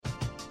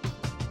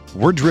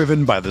We're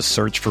driven by the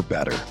search for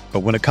better. But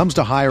when it comes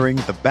to hiring,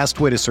 the best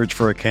way to search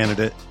for a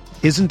candidate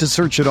isn't to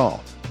search at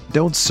all.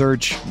 Don't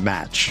search,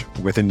 match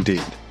with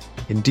Indeed.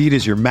 Indeed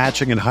is your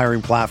matching and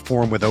hiring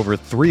platform with over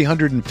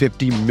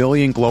 350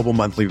 million global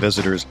monthly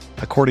visitors,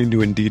 according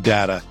to Indeed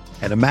data,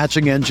 and a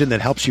matching engine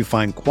that helps you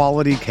find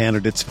quality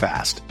candidates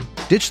fast.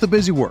 Ditch the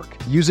busy work.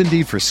 Use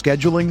Indeed for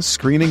scheduling,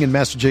 screening, and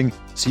messaging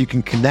so you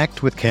can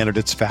connect with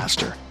candidates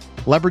faster.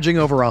 Leveraging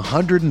over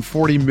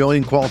 140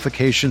 million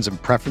qualifications and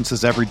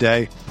preferences every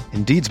day,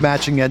 Indeed's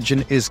matching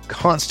engine is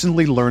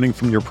constantly learning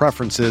from your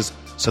preferences,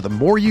 so the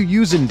more you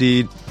use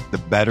Indeed, the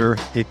better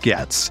it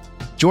gets.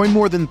 Join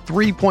more than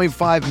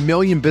 3.5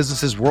 million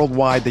businesses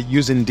worldwide that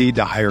use Indeed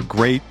to hire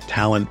great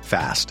talent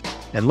fast.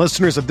 And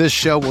listeners of this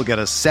show will get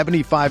a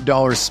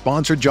 $75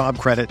 sponsored job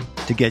credit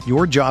to get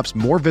your jobs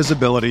more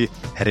visibility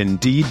at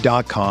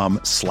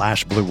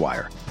Indeed.com/Blue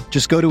Wire.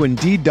 Just go to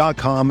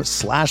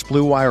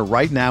Indeed.com/Blue Wire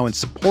right now and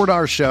support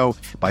our show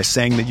by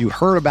saying that you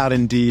heard about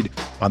Indeed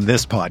on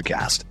this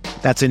podcast.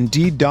 That's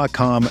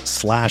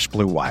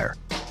Indeed.com/Blue Wire.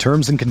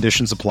 Terms and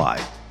conditions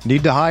apply.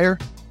 Need to hire?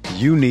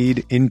 You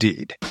need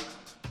Indeed.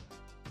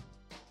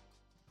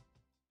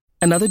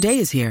 Another day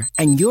is here,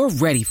 and you're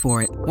ready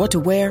for it. What to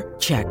wear?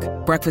 Check.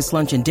 Breakfast,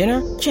 lunch, and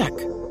dinner? Check.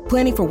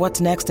 Planning for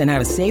what's next and how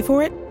to save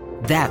for it?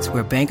 That's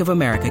where Bank of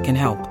America can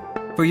help.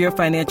 For your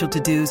financial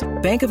to-dos,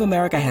 Bank of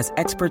America has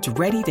experts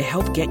ready to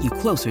help get you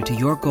closer to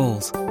your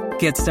goals.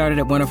 Get started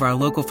at one of our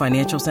local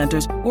financial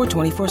centers or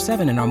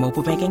 24/7 in our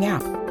mobile banking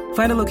app.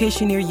 Find a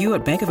location near you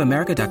at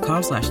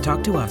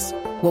bankofamerica.com/talktous.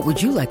 What would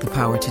you like the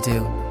power to do?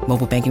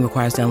 Mobile banking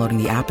requires downloading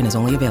the app and is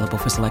only available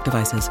for select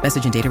devices.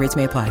 Message and data rates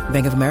may apply.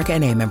 Bank of America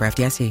NA, member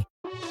FDIC.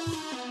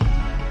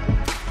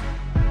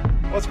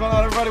 What's going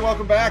on, everybody?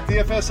 Welcome back. The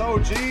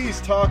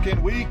FSOGs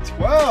talking week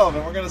 12,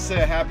 and we're going to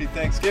say a happy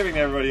Thanksgiving to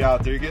everybody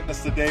out there. You're getting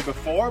us the day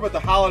before, but the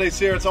holidays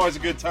here, it's always a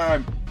good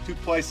time to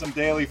play some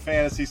daily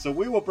fantasy. So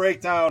we will break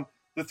down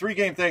the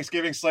 3-game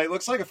Thanksgiving slate.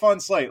 Looks like a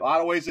fun slate. A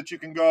lot of ways that you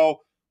can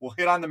go. We'll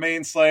hit on the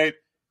main slate.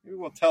 Maybe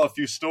we'll tell a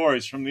few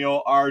stories from the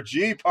old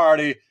RG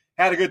party.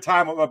 Had a good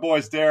time with my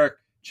boys, Derek,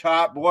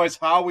 Chop. Boys,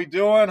 how we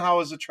doing? How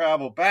was the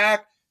travel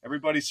back?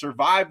 Everybody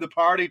survived the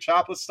party.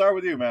 Chop, let's start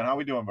with you, man. How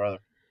we doing, brother?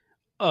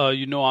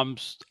 I'm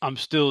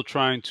still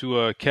trying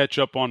to catch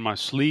up on my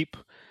sleep.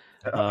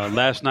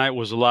 Last night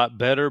was a lot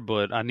better,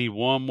 but I need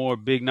one more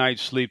big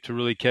night's sleep to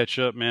really catch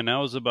up, man. That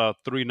was about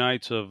 3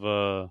 nights of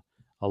a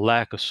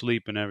lack of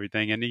sleep and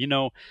everything. And,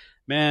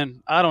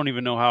 man, I don't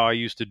even know how I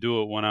used to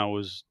do it when I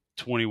was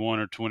 21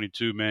 or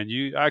 22, man.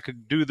 I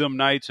could do them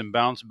nights and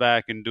bounce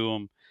back and do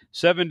them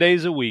 7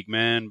 days a week,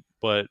 man.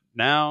 But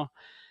now,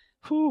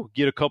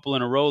 get a couple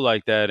in a row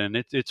like that, and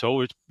it's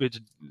over. It's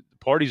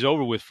party's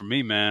over with for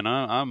me, man.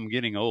 I'm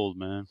getting old,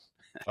 man.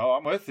 Oh,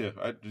 I'm with you.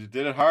 I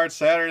did it hard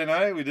Saturday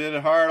night. We did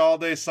it hard all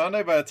day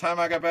Sunday. By the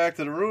time I got back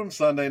to the room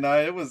Sunday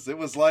night, it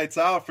was lights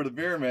out for the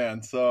beer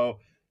man. So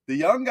the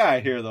young guy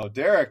here, though,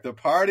 Derek, the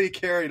party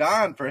carried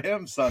on for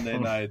him Sunday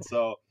night.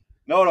 So,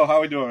 Noto,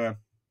 how we doing, man?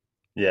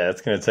 Yeah,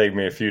 it's going to take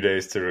me a few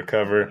days to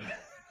recover.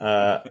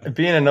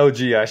 Being an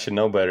OG, I should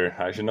know better.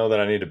 I should know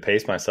that I need to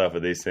pace myself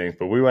at these things.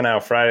 But we went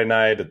out Friday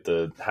night at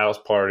the house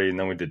party, and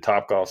then we did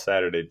Topgolf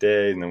Saturday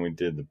day, and then we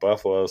did the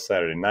Buffalo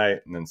Saturday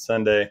night, and then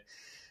Sunday.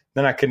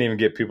 Then I couldn't even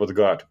get people to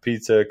go out to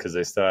pizza because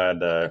they still had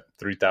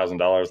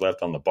 $3,000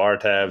 left on the bar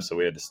tab, so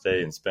we had to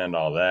stay and spend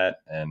all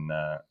that. And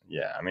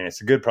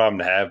it's a good problem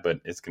to have,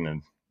 but it's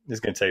gonna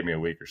take me a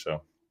week or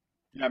so.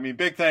 Yeah,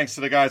 big thanks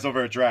to the guys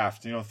over at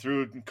Draft.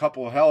 Threw a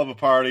couple of hell of a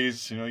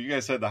parties. You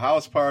guys had the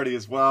house party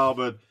as well,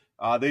 but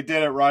they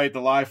did it right. The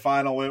live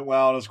final went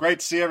well. It was great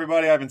to see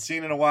everybody I haven't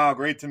seen in a while.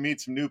 Great to meet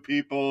some new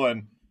people,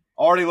 and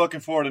already looking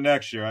forward to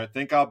next year. I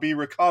think I'll be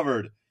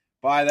recovered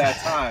by that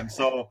time.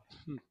 So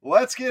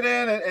let's get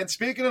in. And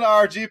speaking of the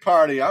RG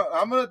party,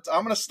 I'm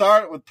gonna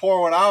start with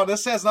pour one out.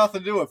 This has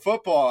nothing to do with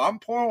football. I'm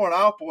pouring one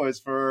out, boys,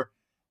 for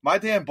my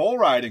damn bull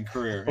riding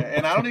career.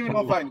 And I don't even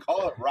know if I can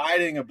call it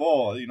riding a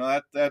bull.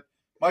 That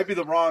might be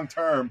the wrong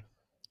term.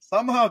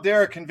 Somehow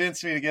Derek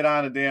convinced me to get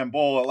on a damn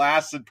bull. It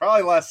lasted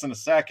probably less than a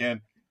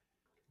second.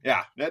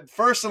 Yeah, that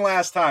first and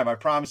last time, I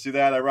promise you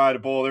that, I ride a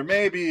bull. There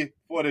may be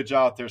footage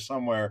out there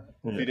somewhere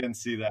if you didn't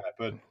see that.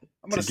 But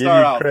I'm going to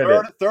start out.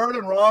 Third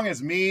and wrong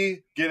is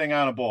me getting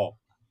on a bull.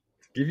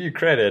 To give you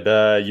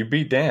credit, you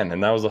beat Dan,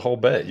 and that was the whole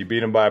bet. You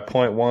beat him by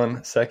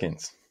 0.1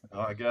 seconds. Oh,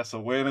 I guess a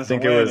win is a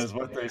win is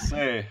what they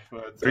say.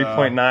 But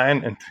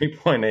 3.9 and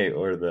 3.8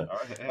 were the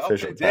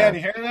official time. Dan, you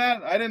hear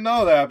that? I didn't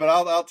know that, but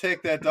I'll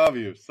take that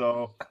W.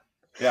 So,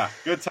 yeah,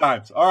 good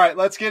times. All right,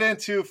 let's get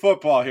into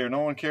football here.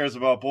 No one cares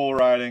about bull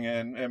riding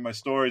and my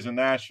stories in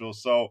Nashville.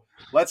 So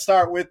let's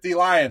start with the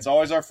Lions.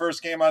 Always our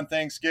first game on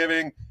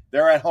Thanksgiving.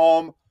 They're at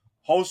home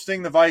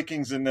hosting the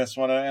Vikings in this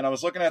one. And I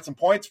was looking at some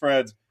point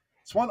spreads.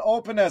 This one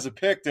opened as a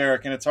pick,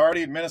 Derek, and it's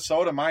already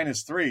Minnesota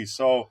 -3.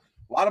 So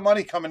a lot of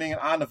money coming in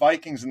on the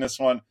Vikings in this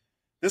one.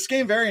 This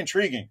game, very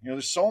intriguing.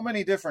 There's so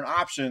many different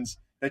options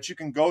that you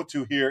can go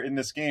to here in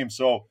this game.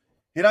 So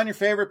hit on your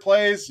favorite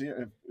plays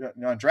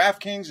on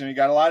DraftKings. You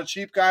got a lot of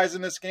cheap guys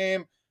in this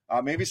game.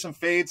 Maybe some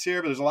fades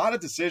here, but there's a lot of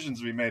decisions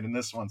to be made in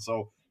this one.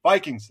 So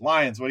Vikings,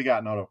 Lions, what do you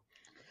got, Noto?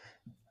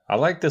 I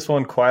like this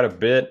one quite a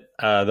bit.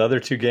 The other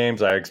two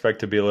games I expect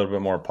to be a little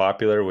bit more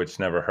popular, which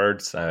never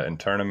hurts in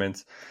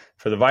tournaments.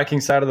 For the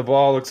Viking side of the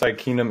ball, looks like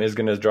Keenum is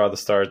going to draw the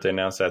start. They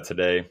announced that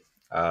today.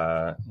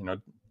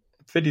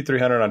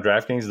 5,300 on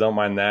DraftKings, don't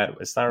mind that.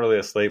 It's not really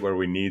a slate where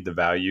we need the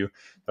value.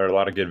 There are a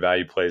lot of good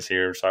value plays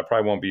here, so I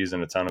probably won't be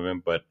using a ton of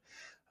them. But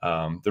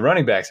the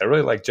running backs, I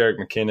really like Jerick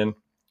McKinnon.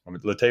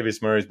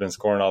 Latavius Murray's been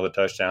scoring all the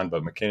touchdowns,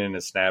 but McKinnon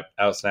has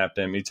outsnapped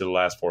him each of the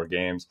last 4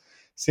 games.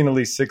 Seen at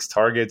least 6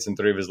 targets in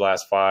 3 of his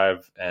last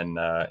 5, and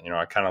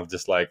I kind of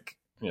just like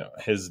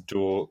his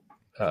dual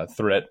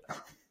threat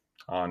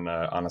on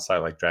a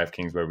site like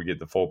DraftKings where we get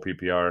the full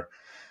PPR.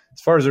 As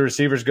far as the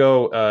receivers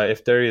go,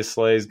 if Darius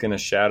Slay is going to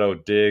shadow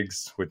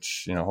Diggs,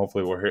 which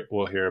hopefully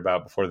we'll hear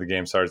about before the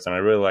game starts, and I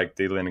really like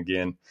Thielen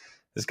again.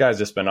 This guy's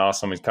just been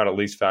awesome. He's caught at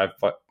least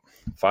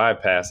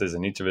five passes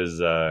in each of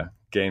his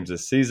games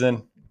this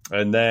season,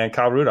 and then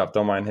Kyle Rudolph,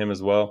 don't mind him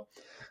as well.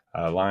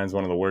 Lions,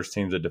 one of the worst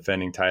teams at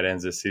defending tight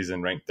ends this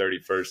season, ranked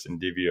 31st in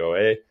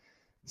DVOA.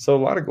 So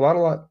a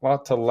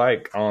lot to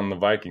like on the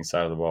Viking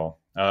side of the ball.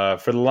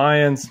 For the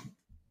Lions,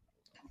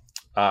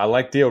 I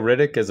like Theo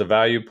Riddick as a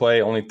value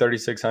play, only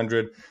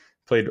 3,600.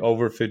 Played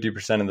over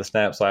 50% of the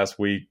snaps last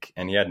week,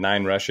 and he had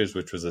 9 rushes,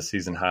 which was a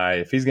season high.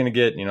 If he's going to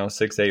get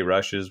 6 to 8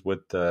 rushes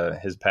with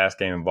his pass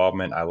game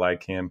involvement, I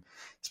like him,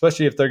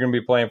 especially if they're going to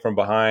be playing from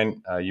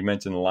behind. You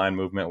mentioned the line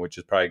movement, which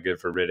is probably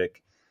good for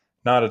Riddick.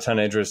 Not a ton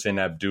of interest in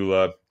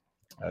Abdullah.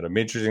 It'll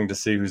be interesting to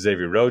see who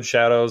Xavier Rhodes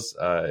shadows.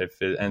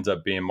 If it ends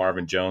up being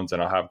Marvin Jones,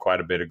 and I'll have quite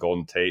a bit of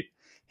Golden Tate.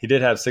 He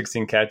did have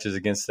 16 catches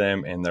against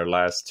them in their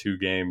last 2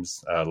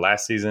 games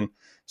last season.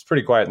 It's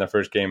pretty quiet in the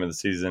first game of the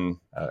season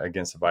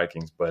against the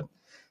Vikings, but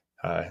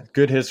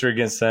good history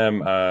against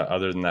them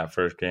other than that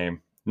first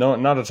game. No,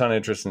 not a ton of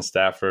interest in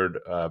Stafford,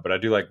 but I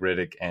do like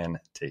Riddick and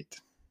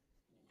Tate.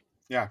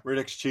 Yeah,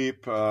 Riddick's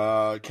cheap.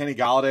 Kenny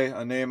Galladay,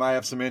 a name I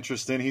have some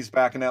interest in. He's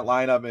back in that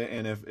lineup,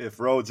 and if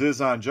Rhodes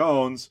is on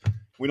Jones,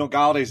 we know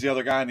Galladay's the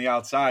other guy on the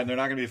outside, and they're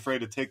not going to be afraid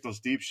to take those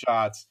deep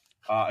shots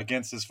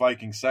against this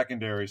Viking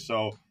secondary.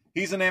 So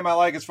he's a name I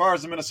like. As far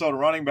as the Minnesota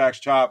running backs,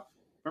 Chop,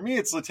 for me,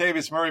 it's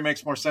Latavius Murray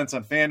makes more sense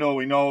on FanDuel.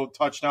 We know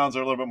touchdowns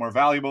are a little bit more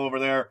valuable over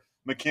there.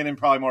 McKinnon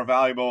probably more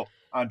valuable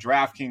on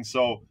DraftKings.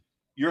 So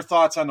your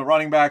thoughts on the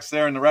running backs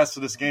there and the rest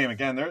of this game?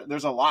 Again,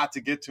 there's a lot to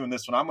get to in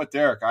this one. I'm with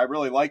Derek. I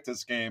really like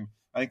this game.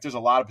 I think there's a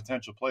lot of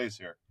potential plays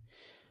here.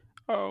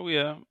 Oh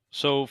yeah.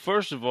 So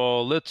first of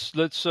all, let's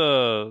give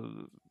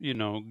a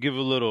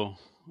little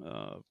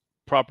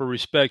proper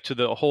respect to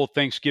the whole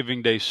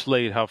Thanksgiving Day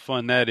slate. How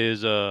fun that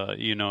is.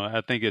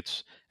 I think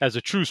it's, as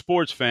a true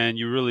sports fan,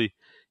 you really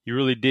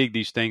dig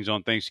these things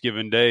on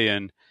Thanksgiving Day,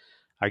 and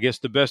I guess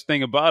the best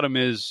thing about them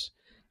is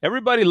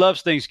everybody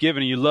loves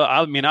Thanksgiving.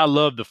 I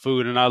love the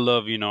food, and I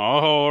love,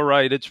 all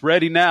right, it's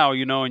ready now,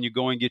 and you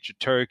go and get your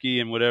turkey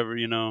and whatever,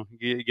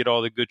 get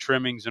all the good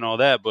trimmings and all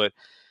that. But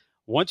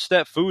once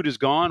that food is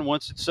gone,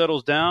 once it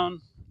settles down,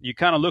 you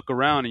kind of look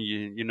around and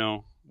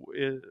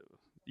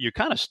you're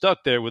kind of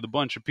stuck there with a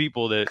bunch of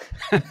people that,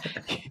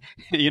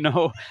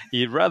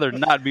 you'd rather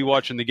not be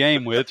watching the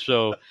game with.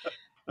 So,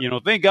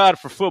 thank God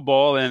for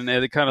football, and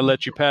it kind of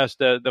lets you pass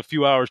the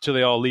few hours till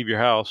they all leave your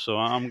house. So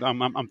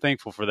I'm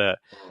thankful for that.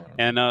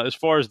 And as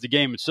far as the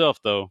game itself,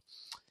 though,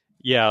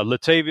 yeah,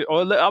 Latavius.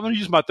 I'm going to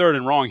use my third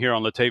and wrong here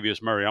on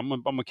Latavius Murray.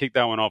 I'm gonna kick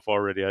that one off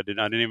already. I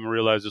didn't even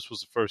realize this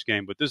was the first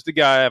game, but this is the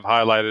guy I've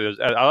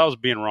highlighted. I was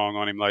being wrong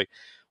on him. Like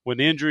when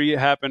the injury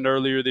happened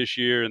earlier this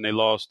year, and they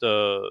lost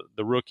the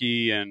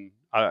rookie, and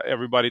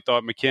everybody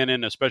thought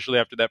McKinnon, especially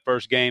after that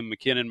first game,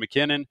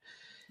 McKinnon.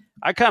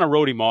 I kind of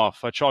wrote him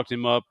off. I chalked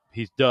him up.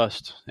 He's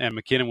dust, and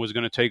McKinnon was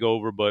going to take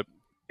over. But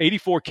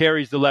 84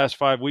 carries the last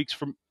 5 weeks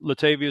from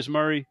Latavius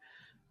Murray.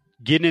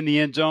 Getting in the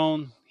end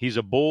zone, he's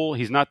a bull.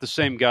 He's not the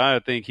same guy I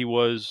think he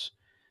was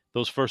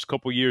those first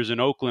couple years in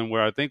Oakland,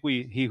 where I think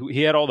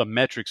he had all the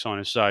metrics on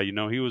his side.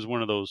 He was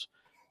one of those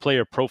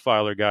player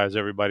profiler guys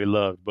everybody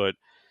loved. But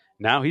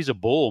now he's a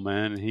bull,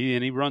 man.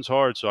 He runs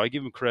hard, so I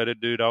give him credit,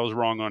 dude. I was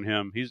wrong on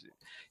him.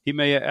 He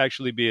may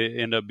actually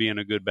end up being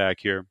a good back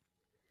here.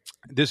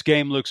 This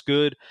game looks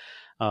good.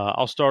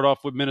 I'll start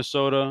off with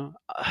Minnesota.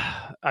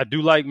 I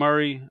do like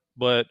Murray,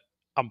 but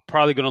I'm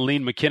probably going to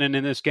lean McKinnon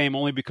in this game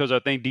only because I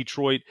think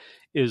Detroit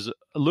is a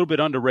little bit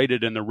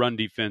underrated in the run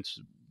defense.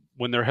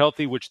 When they're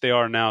healthy, which they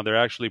are now, they're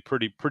actually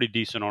pretty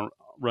decent on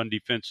run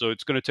defense. So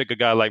it's going to take a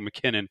guy like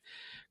McKinnon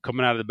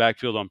coming out of the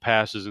backfield on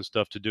passes and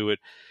stuff to do it.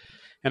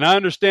 And I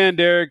understand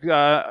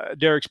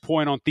Derek's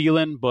point on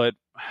Thielen, but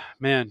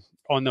man,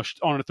 on a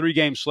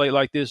 3-game slate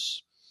like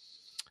this,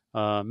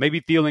 maybe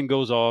Thielen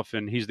goes off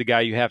and he's the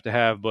guy you have to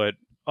have, but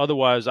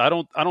otherwise, I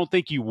don't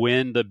think you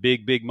win the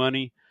big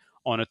money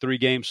on a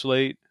 3-game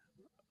slate.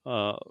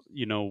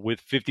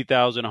 With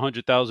 50,000,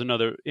 100,000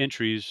 other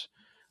entries,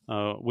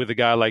 with a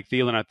guy like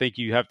Thielen, I think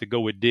you have to go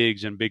with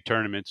Diggs in big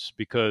tournaments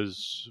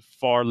because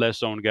far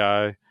less owned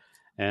guy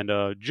and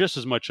just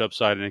as much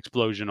upside and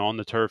explosion on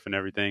the turf and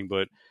everything.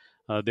 But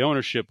the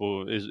ownership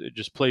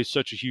just plays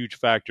such a huge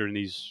factor in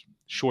these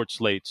short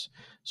slates.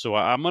 So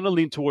I'm going to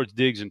lean towards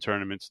Diggs in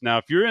tournaments. Now,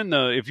 if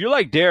you're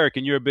like Derek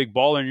and you're a big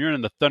baller and you're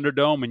in the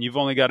Thunderdome and you've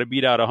only got to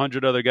beat out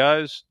 100 other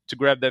guys to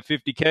grab that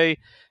 50K,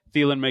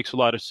 Thielen makes a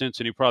lot of sense,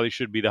 and he probably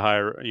should be the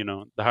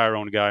higher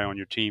owned guy on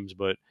your teams.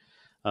 But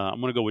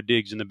I'm going to go with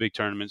Diggs in the big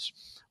tournaments.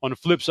 On the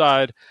flip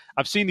side,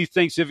 I've seen these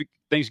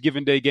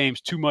Thanksgiving Day games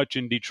too much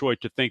in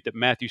Detroit to think that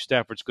Matthew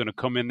Stafford's going to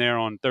come in there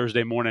on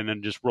Thursday morning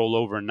and just roll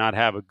over and not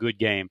have a good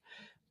game.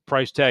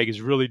 Price tag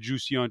is really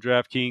juicy on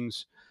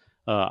DraftKings.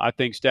 I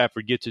think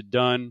Stafford gets it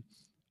done.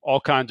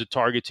 All kinds of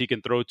targets he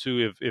can throw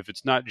to. If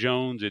it's not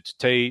Jones, it's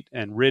Tate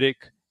and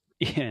Riddick,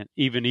 and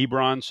even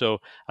Ebron. So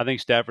I think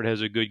Stafford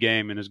has a good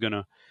game and is going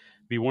to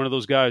be one of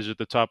those guys at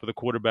the top of the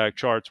quarterback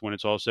charts when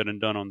it's all said and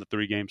done on the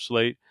 3-game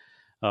slate.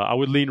 I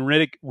would lean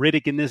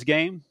Riddick in this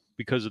game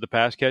because of the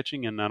pass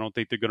catching, and I don't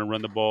think they're going to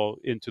run the ball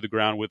into the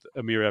ground with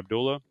Amir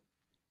Abdullah.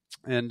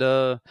 And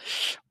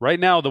right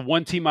now, the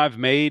one team I've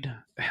made,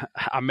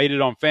 I made it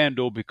on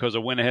FanDuel because I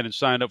went ahead and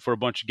signed up for a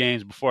bunch of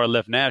games before I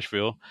left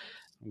Nashville,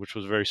 which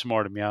was very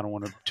smart of me. I don't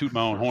want to toot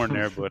my own horn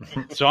there, but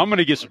so I'm going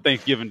to get some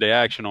Thanksgiving Day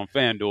action on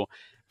FanDuel.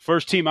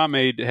 First team I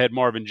made had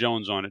Marvin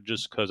Jones on it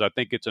just because I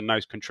think it's a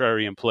nice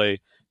contrarian play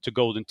to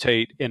Golden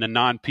Tate in a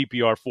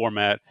non-PPR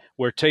format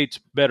where Tate's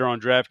better on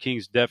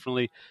DraftKings,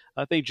 definitely.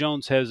 I think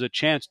Jones has a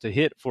chance to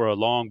hit for a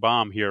long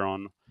bomb here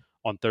on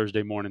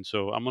Thursday morning.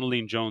 So I'm going to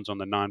lean Jones on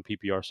the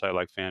non-PPR side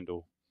like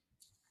FanDuel.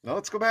 Now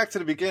let's go back to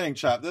the beginning,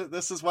 Chop.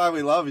 This is why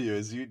we love you,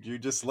 is you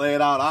just lay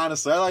it out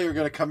honestly. I thought you were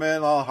going to come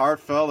in all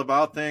heartfelt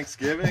about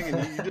Thanksgiving,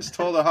 and you just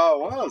told it how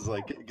it was.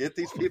 Like, get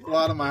these people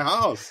out of my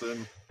house.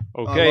 And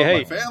okay,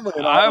 hey,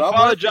 I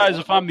apologize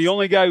if I'm the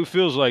only guy who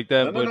feels like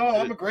that. No,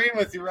 I'm agreeing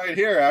with you right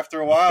here.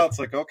 After a while, it's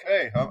like,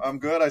 okay, I'm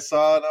good. I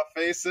saw enough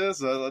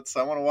faces.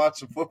 I want to watch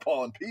some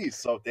football in peace.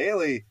 So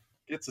Daily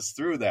gets us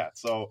through that.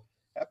 So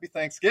happy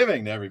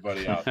Thanksgiving to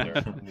everybody out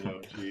there.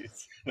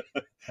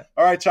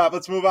 All right, Chop,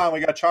 let's move on. We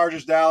got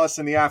Chargers-Dallas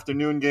in the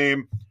afternoon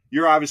game.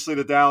 You're obviously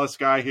the Dallas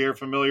guy here,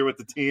 familiar with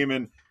the team,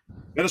 and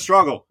been a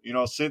struggle.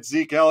 Since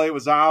Zeke Elliott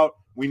was out,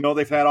 we know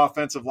they've had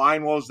offensive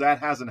line woes. That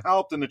hasn't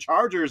helped. And the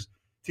Chargers,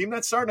 team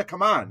that's starting to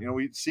come on.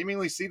 We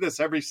seemingly see this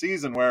every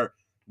season where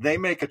they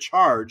make a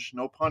charge,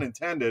 no pun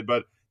intended,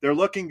 but they're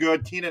looking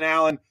good. Keenan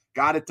Allen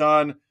got it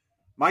done.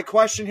 My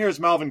question here is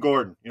Melvin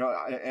Gordon,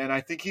 and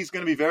I think he's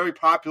going to be very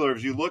popular.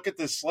 As you look at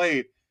this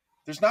slate,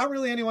 there's not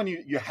really anyone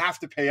you have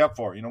to pay up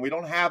for. We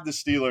don't have the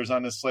Steelers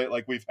on this slate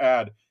like we've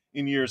had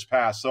in years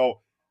past. So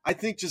I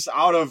think just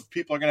out of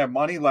people are going to have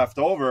money left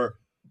over,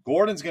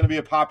 Gordon's going to be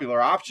a popular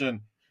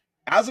option.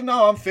 As of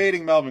now, I'm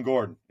fading Melvin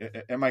Gordon.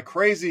 Am I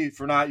crazy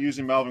for not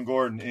using Melvin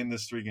Gordon in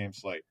this 3-game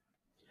slate?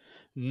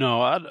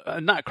 No,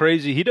 I'm not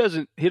crazy. He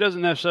doesn't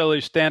necessarily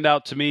stand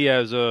out to me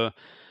as a,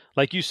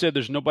 like you said,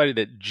 there's nobody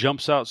that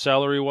jumps out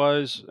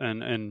salary-wise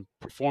and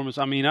performance.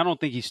 I mean, I don't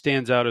think he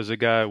stands out as a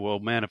guy, well,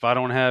 man, if I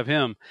don't have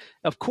him,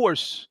 of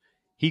course,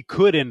 he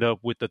could end up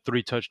with a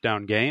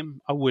 3-touchdown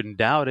game. I wouldn't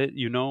doubt it.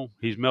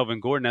 He's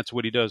Melvin Gordon. That's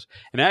what he does.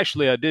 And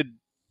actually, I did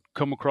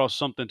come across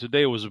something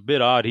today. It was a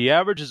bit odd. He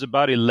averages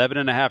about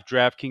 11.5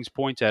 DraftKings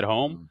points at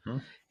home,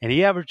 and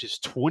he averages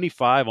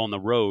 25 on the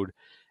road.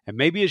 And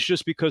maybe it's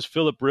just because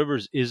Phillip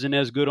Rivers isn't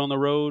as good on the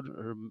road,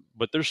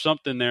 but there's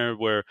something there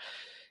where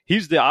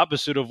he's the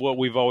opposite of what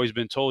we've always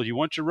been told. You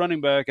want your running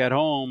back at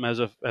home as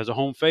a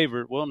home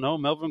favorite. Well, no,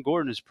 Melvin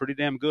Gordon is pretty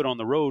damn good on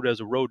the road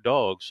as a road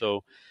dog.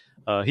 So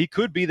he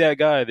could be that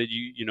guy that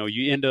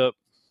you end up,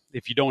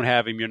 if you don't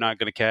have him, you're not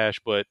going to cash.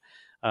 But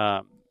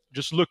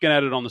just looking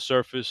at it on the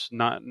surface,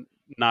 not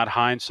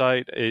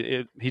hindsight,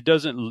 he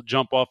doesn't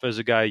jump off as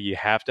a guy you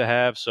have to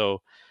have.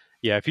 So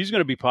yeah, if he's going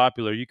to be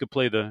popular, you could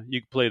play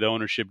the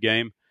ownership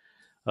game.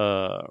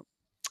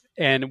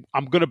 And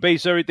I'm going to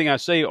base everything I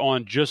say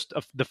on just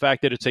the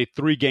fact that it's a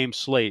 3-game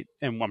slate,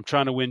 and I'm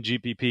trying to win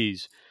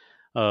GPPs.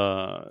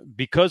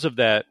 Because of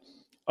that,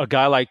 a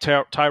guy like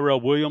Tyrell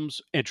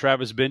Williams and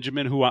Travis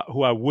Benjamin, who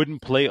I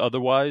wouldn't play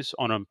otherwise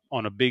on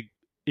a big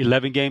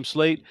 11-game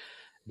slate,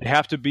 they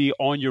have to be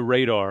on your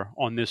radar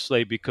on this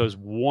slate because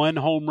one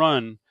home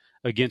run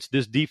against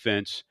this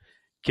defense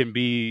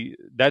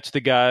that's the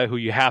guy who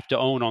you have to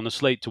own on the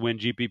slate to win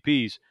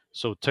GPPs.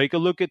 So take a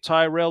look at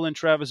Tyrell and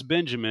Travis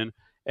Benjamin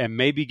and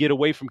maybe get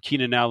away from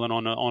Keenan Allen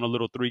on a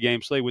little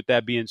 3-game slate. With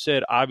that being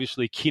said,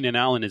 obviously Keenan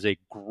Allen is a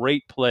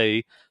great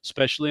play,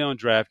 especially on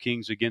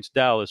DraftKings against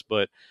Dallas,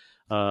 but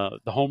the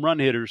home run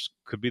hitters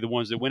could be the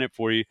ones that win it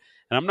for you.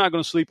 And I'm not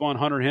going to sleep on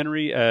Hunter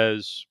Henry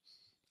as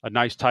a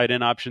nice tight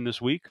end option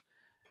this week,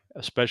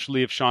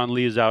 especially if Sean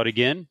Lee is out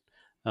again.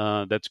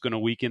 That's going to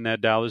weaken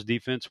that Dallas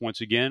defense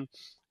once again.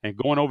 And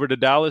going over to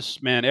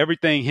Dallas, man,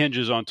 everything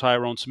hinges on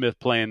Tyron Smith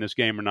playing this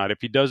game or not. If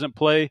he doesn't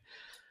play, I'm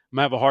going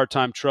to have a hard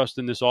time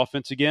trusting this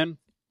offense again,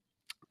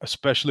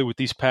 especially with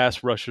these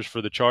pass rushers for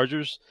the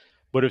Chargers.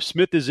 But if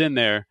Smith is in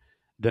there,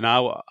 then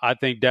I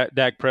think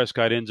Dak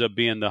Prescott ends up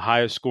being the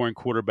highest scoring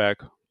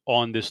quarterback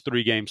on this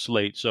 3-game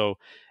slate. So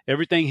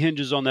everything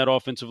hinges on that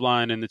offensive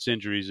line and its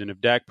injuries. And if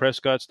Dak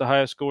Prescott's the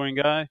highest scoring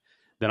guy,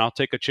 then I'll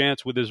take a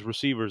chance with his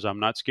receivers. I'm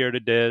not scared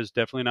of Dez,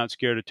 definitely not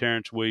scared of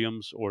Terrence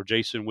Williams or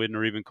Jason Witten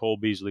or even Cole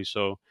Beasley.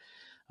 So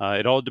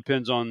It all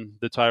depends on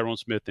the Tyron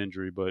Smith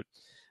injury, but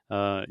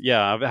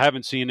yeah, I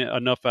haven't seen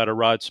enough out of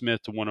Rod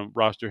Smith to want to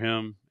roster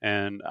him.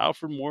 And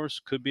Alfred Morris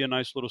could be a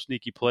nice little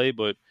sneaky play,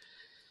 but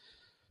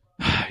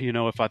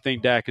if I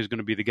think Dak is going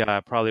to be the guy, I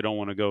probably don't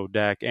want to go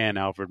Dak and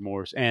Alfred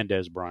Morris and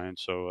Dez Bryant.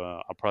 So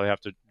I'll probably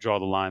have to draw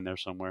the line there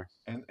somewhere.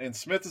 And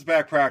Smith is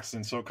back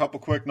practicing. So a couple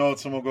quick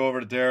notes, and we'll go over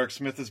to Derek.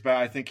 Smith is back.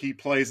 I think he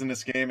plays in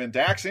this game. And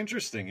Dak's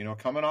interesting,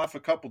 coming off a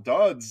couple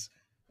duds.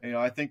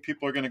 I think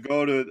people are going to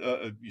go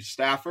to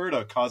Stafford,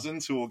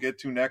 Cousins, who we'll get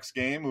to next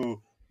game,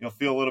 who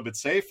feel a little bit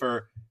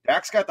safer.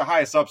 Dak's got the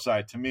highest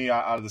upside to me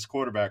out of this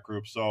quarterback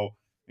group. So,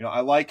 I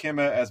like him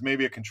as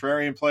maybe a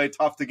contrarian play.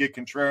 Tough to get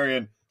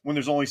contrarian when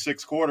there's only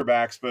 6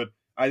 quarterbacks, but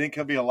I think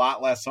he'll be a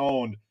lot less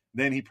owned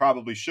than he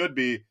probably should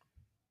be.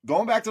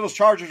 Going back to those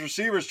Chargers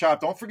receivers,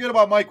 Chop, don't forget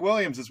about Mike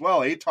Williams as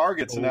well. 8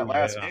 targets in that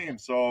last game.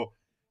 So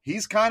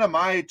he's kind of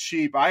my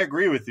cheap. I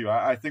agree with you.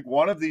 I think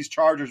one of these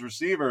Chargers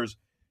receivers,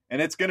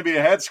 and it's going to be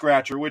a head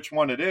scratcher which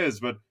one it is,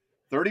 but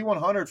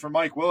 3,100 for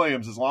Mike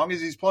Williams, as long as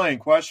he's playing,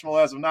 questionable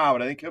as of now,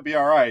 but I think he'll be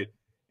all right.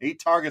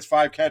 8 targets,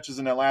 5 catches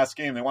in that last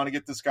game. They want to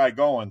get this guy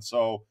going.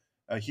 So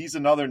he's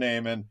another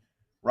name. And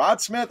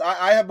Rod Smith,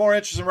 I have more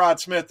interest in Rod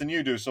Smith than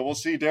you do, so we'll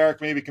see. Derek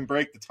maybe can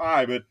break the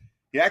tie, but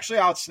he actually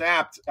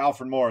outsnapped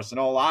Alfred Morris. I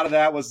know a lot of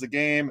that was the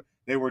game.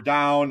 They were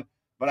down,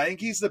 but I think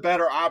he's the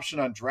better option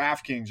on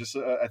DraftKings, just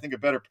I think a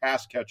better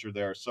pass catcher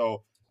there.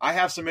 So I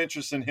have some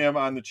interest in him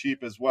on the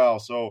cheap as well.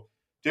 So,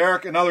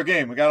 Derek, another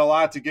game. We got a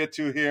lot to get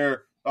to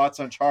here. Thoughts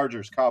on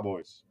Chargers,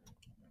 Cowboys?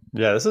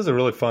 Yeah, this is a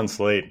really fun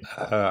slate.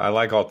 I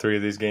like all 3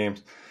 of these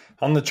games.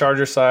 On the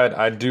Charger side,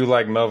 I do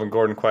like Melvin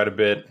Gordon quite a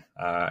bit.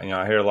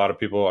 I hear a lot of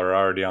people are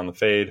already on the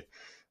fade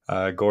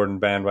Gordon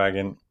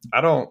bandwagon. I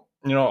don't,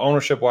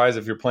 ownership-wise,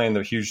 if you're playing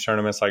the huge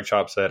tournaments like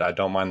Chop said, I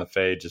don't mind the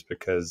fade just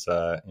because,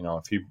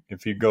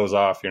 if he goes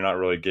off, you're not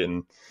really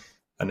getting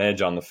an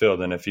edge on the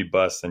field. And if he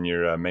busts, then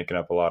you're making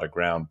up a lot of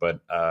ground. But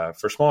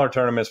for smaller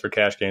tournaments, for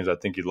cash games, I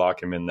think you'd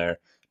lock him in there.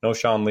 No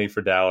Sean Lee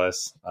for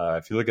Dallas.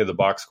 If you look at the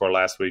box score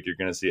last week, you're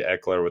going to see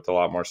Eckler with a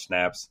lot more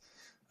snaps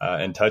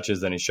and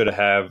touches than he should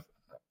have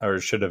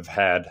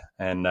had.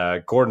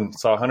 And Gordon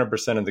saw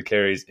 100% of the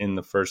carries in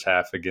the first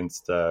half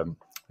against the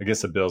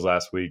Bills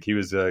last week. He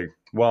was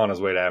well on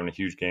his way to having a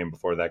huge game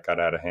before that got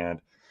out of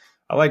hand.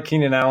 I like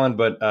Keenan Allen,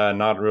 but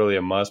not really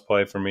a must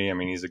play for me. I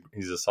mean,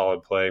 he's a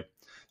solid play.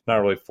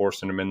 Not really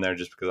forcing him in there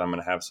just because I'm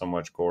going to have so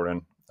much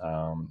Gordon.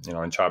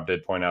 And Chop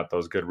did point out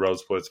those good road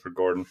splits for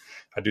Gordon.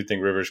 I do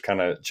think Rivers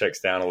kind of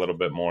checks down a little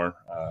bit more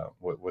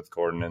with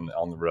Gordon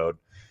on the road.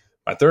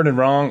 My third and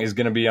wrong is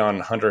going to be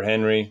on Hunter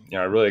Henry.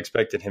 I really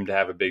expected him to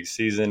have a big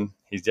season.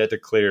 He's yet to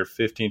clear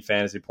 15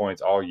 fantasy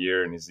points all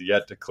year, and he's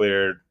yet to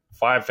clear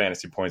 5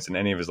 fantasy points in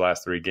any of his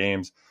last 3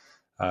 games.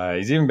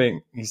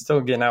 He's still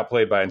getting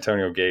outplayed by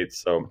Antonio Gates,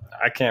 so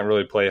I can't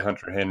really play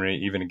Hunter Henry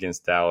even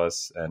against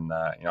Dallas. And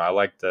I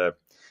like the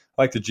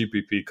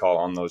GPP call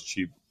on those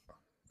cheap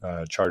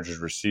Chargers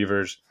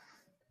receivers.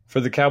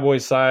 For the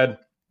Cowboys side,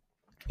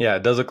 yeah,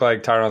 it does look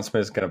like Tyron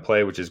Smith is going to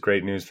play, which is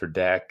great news for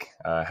Dak.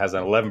 Has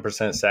an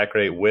 11% sack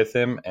rate with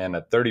him and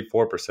a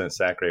 34%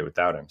 sack rate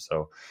without him.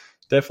 So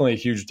definitely a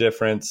huge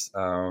difference.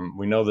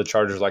 We know the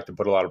Chargers like to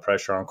put a lot of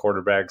pressure on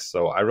quarterbacks,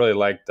 so I really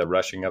like the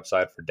rushing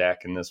upside for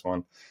Dak in this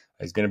one.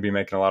 He's going to be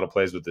making a lot of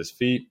plays with his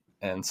feet,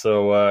 and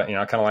so I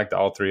kind of like that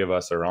all 3 of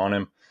us are on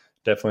him.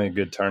 Definitely a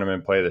good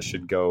tournament play that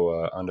should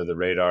go under the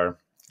radar.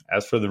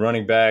 As for the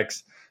running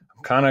backs,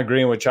 I'm kind of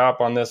agreeing with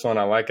Chop on this one.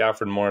 I like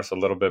Alfred Morris a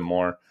little bit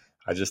more.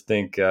 I just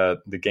think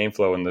the game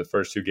flow in the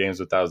first 2 games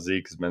without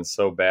Zeke has been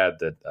so bad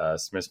that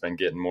Smith's been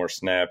getting more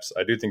snaps.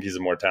 I do think he's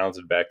a more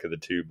talented back of the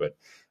 2, but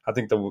I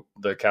think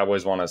the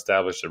Cowboys want to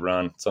establish a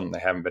run, something they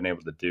haven't been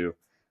able to do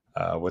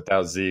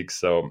without Zeke.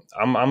 So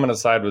I'm going to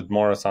side with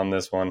Morris on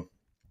this one.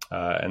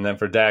 And then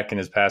for Dak and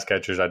his pass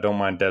catchers, I don't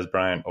mind Dez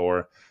Bryant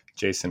or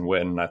Jason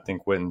Witten. I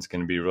think Witten's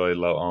going to be really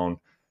low owned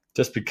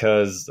just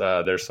because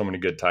there's so many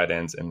good tight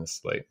ends in this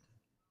slate.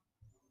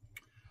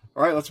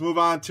 All right, let's move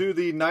on to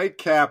the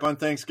nightcap on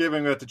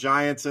Thanksgiving. We got the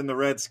Giants and the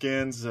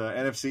Redskins,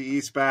 NFC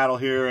East battle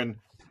here. And,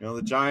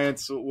 the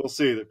Giants, we'll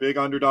see. The big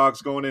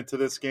underdogs going into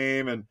this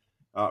game. And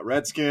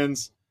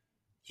Redskins,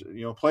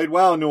 played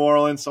well in New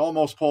Orleans,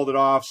 almost pulled it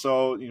off.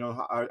 So,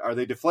 are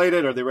they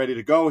deflated? Are they ready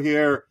to go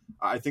here?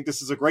 I think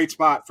this is a great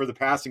spot for the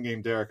passing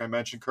game, Derek. I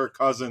mentioned Kirk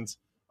Cousins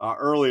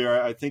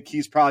earlier. I think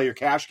he's probably your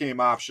cash game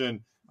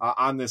option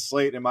on this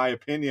slate, in my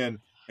opinion.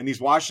 And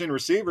these Washington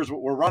receivers,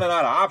 we're running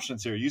out of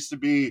options here. It used to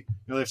be,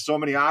 there's so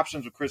many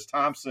options with Chris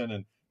Thompson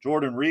and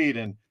Jordan Reed,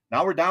 and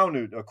now we're down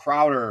to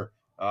Crowder,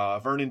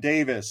 Vernon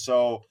Davis.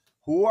 So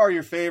who are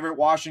your favorite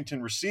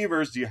Washington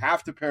receivers? Do you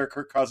have to pair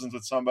Kirk Cousins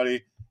with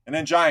somebody? And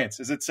then Giants,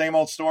 is it same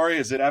old story?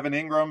 Is it Evan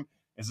Ingram?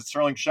 Is it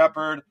Sterling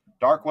Shepard?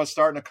 Darkwa's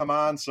starting to come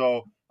on.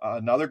 So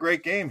another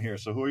great game here.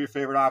 So who are your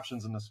favorite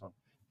options in this one?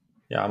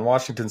 Yeah, on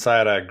Washington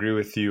side, I agree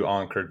with you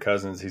on Kirk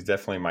Cousins. He's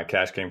definitely my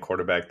cash game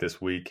quarterback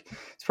this week.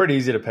 It's pretty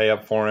easy to pay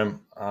up for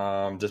him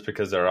just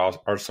because there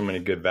are so many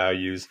good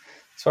values.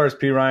 As far as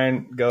P.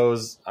 Ryan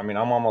goes, I'm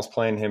almost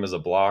playing him as a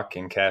block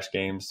in cash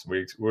games.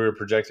 We're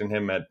projecting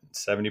him at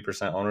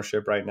 70%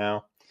 ownership right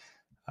now.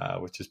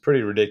 which is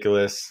pretty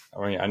ridiculous.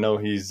 I mean, I know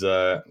he's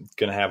going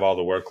to have all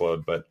the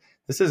workload, but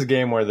this is a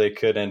game where they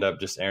could end up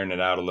just airing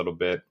it out a little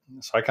bit.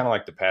 So I kind of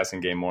like the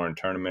passing game more in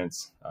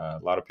tournaments. A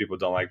lot of people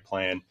don't like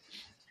playing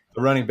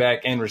the running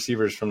back and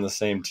receivers from the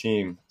same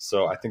team.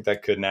 So I think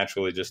that could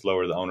naturally just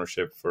lower the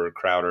ownership for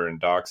Crowder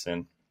and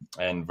Dotson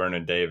and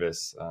Vernon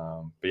Davis.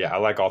 But yeah, I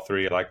like all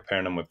three. I like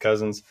pairing them with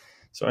Cousins.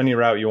 So any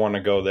route you want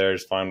to go there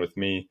is fine with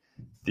me.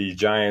 The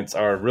Giants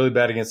are really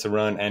bad against the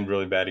run and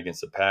really bad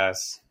against the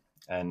pass.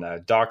 And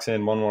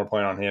Dotson, one more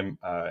point on him,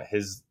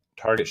 his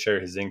target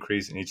share has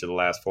increased in each of the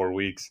last 4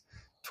 weeks,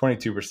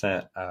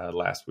 22%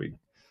 last week.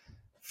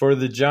 For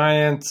the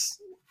Giants,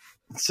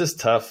 it's just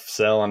tough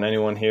sell on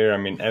anyone here. I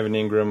mean, Evan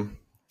Ingram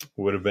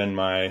would have been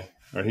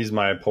he's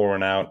my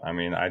pouring out. I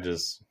mean, I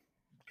just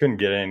couldn't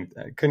get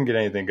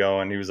anything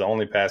going. He was the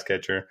only pass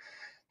catcher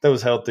that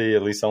was healthy,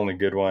 at least the only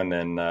good one,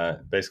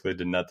 and basically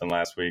did nothing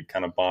last week,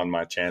 kind of bombed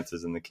my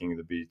chances in the King of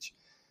the Beach.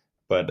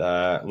 But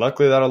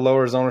luckily that'll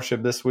lower his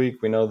ownership this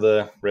week. We know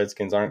the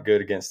Redskins aren't good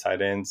against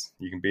tight ends.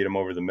 You can beat them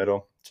over the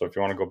middle. So if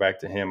you want to go back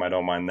to him, I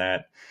don't mind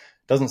that.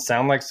 Doesn't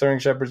sound like Sterling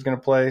Shepard's going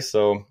to play,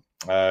 so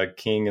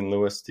King and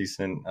Lewis,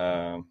 decent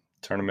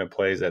tournament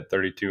plays at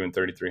 32 and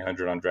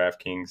 3,300 on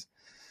DraftKings.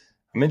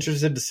 I'm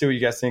interested to see what you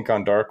guys think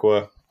on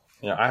Darkwa.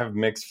 I have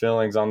mixed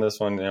feelings on this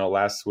one.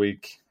 Last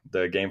week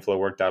the game flow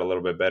worked out a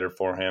little bit better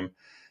for him,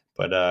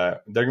 but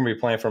they're going to be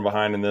playing from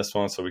behind in this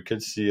one, so we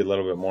could see a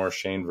little bit more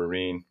Shane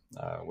Vereen,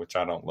 which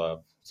I don't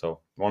love. So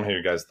I want to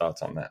hear your guys'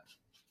 thoughts on that.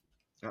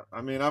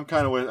 I mean, I'm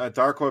kind of with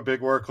Darkwa,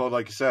 big workload,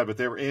 like you said, but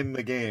they were in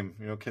the game.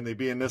 Can they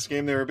be in this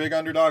game? They were big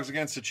underdogs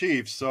against the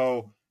Chiefs,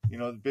 so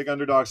the big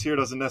underdogs here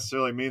doesn't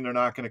necessarily mean they're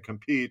not going to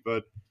compete,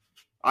 but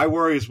I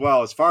worry as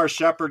well. As far as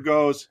Shepard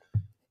goes,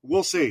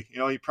 we'll see.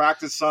 He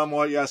practiced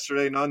somewhat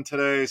yesterday, none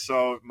today,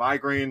 so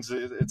migraines,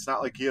 it's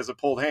not like he has a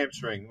pulled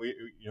hamstring.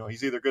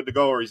 He's either good to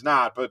go or he's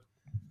not, but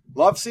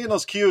love seeing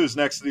those cues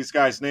next to these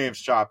guys'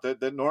 names, Chop,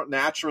 that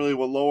naturally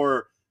will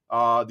lower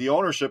the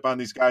ownership on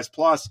these guys.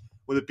 Plus,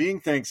 with it being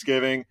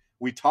Thanksgiving,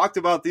 we talked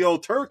about the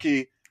old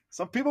turkey.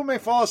 Some people may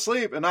fall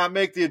asleep and not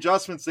make the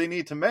adjustments they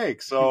need to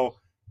make. So,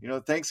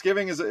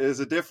 Thanksgiving is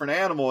a different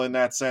animal in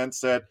that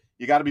sense that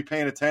you got to be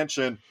paying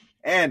attention.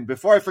 And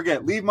before I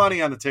forget, leave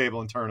money on the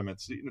table in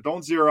tournaments.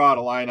 Don't zero out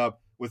a lineup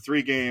with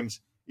 3 games.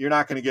 You're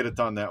not going to get it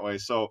done that way.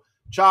 So,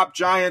 Chop,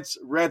 Giants,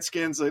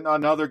 Redskins,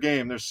 another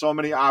game. There's so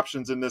many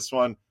options in this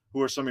one.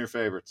 Who are some of your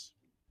favorites?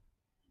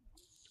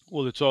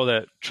 Well, it's all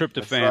that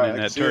tryptophan in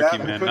that turkey,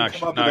 man. Knocks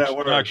you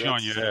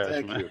on your ass,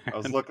 Thank man. you. I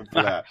was looking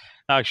for that.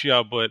 Knocks you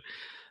out. But,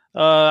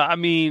 I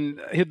mean,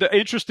 the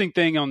interesting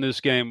thing on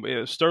this game,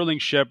 Sterling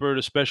Shepard,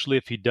 especially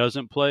if he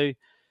doesn't play,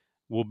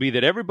 will be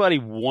that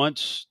everybody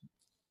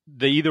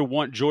they either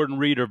want Jordan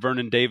Reed or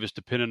Vernon Davis,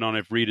 depending on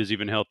if Reed is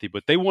even healthy.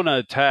 But they want to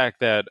attack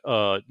that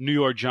New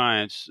York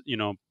Giants,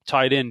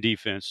 tight end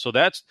defense. So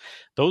that's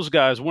those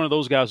guys. One of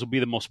those guys will be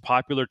the most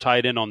popular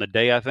tight end on the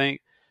day, I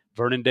think.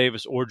 Vernon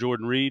Davis or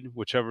Jordan Reed,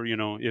 whichever,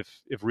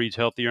 if Reed's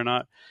healthy or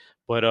not.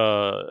 But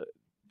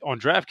on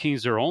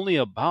DraftKings, they're only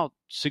about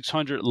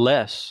 600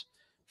 less,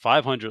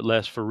 500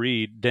 less for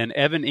Reed than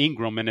Evan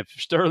Ingram. And if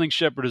Sterling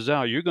Shepard is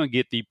out, you're going to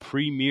get the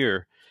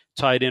premier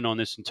tight end on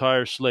this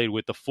entire slate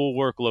with the full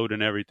workload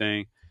and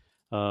everything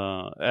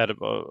at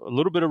a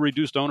little bit of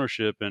reduced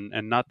ownership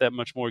and not that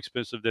much more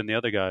expensive than the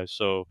other guys.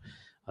 So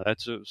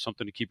that's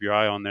something to keep your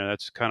eye on there.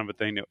 That's kind of a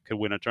thing that could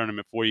win a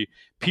tournament for you.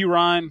 P.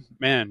 Ryan,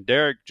 man,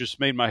 Derek just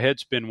made my head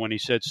spin when he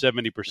said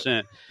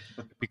 70%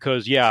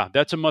 because, yeah,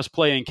 that's a must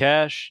play in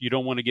cash. You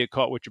don't want to get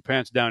caught with your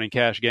pants down in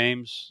cash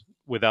games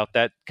without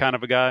that kind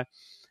of a guy.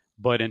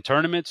 But in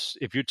tournaments,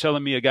 if you're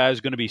telling me a guy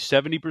is going to be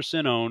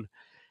 70% owned,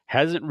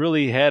 hasn't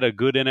really had a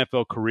good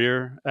NFL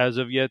career as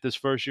of yet this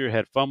first year,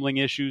 had fumbling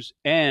issues,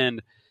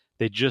 and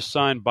they just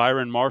signed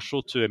Byron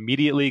Marshall to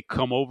immediately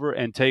come over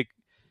and take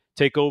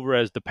over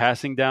as the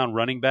passing down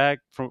running back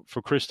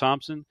for Chris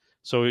Thompson.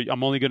 So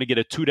I'm only going to get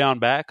a 2-down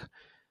back.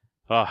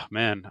 Oh,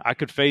 man, I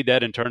could fade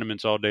that in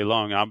tournaments all day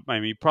long. I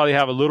mean, you probably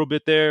have a little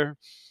bit there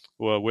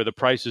where the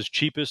price is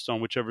cheapest on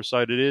whichever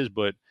side it is,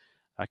 but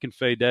I can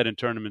fade that in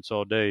tournaments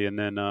all day. And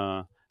then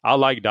I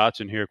like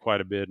Dotson here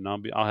quite a bit, and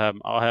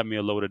I'll have me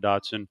a load of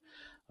Dotson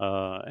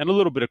and a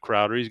little bit of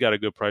Crowder. He's got a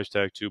good price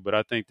tag too, but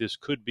I think this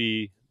could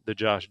be the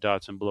Josh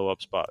Dotson blow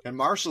up spot. And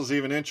Marshall's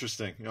even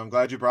interesting. I'm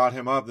glad you brought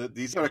him up.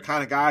 These are the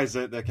kind of guys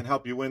that can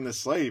help you win this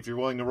slate if you're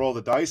willing to roll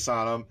the dice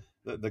on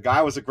them. The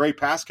guy was a great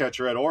pass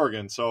catcher at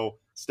Oregon, so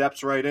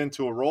steps right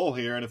into a role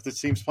here. And if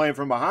this team's playing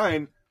from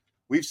behind,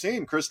 we've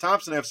seen Chris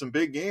Thompson have some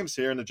big games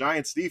here, and the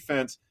Giants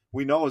defense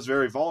we know is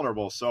very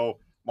vulnerable. So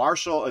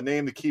Marshall, a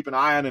name to keep an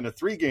eye on in a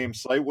 3-game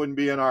slate, wouldn't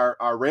be in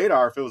our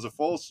radar if it was a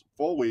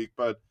full week,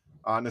 but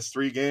on this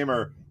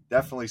 3-gamer,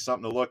 definitely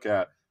something to look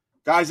at.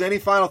 Guys, any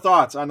final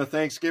thoughts on the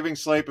Thanksgiving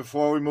slate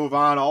before we move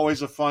on?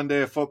 Always a fun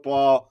day of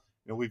football.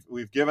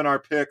 We've given our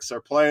picks, our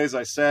plays.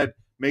 I said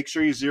make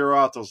sure you zero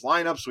out those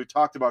lineups. We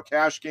talked about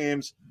cash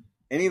games.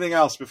 Anything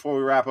else before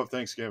we wrap up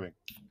Thanksgiving?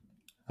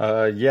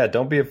 Yeah,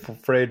 don't be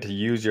afraid to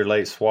use your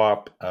late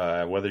swap,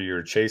 whether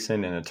you're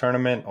chasing in a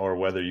tournament or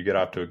whether you get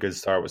off to a good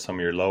start with some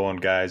of your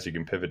low-owned guys. You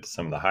can pivot to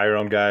some of the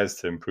higher-owned guys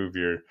to improve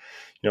your,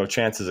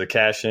 chances of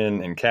cash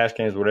in and cash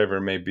games, whatever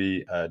it may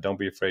be. Don't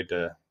be afraid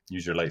to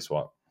use your late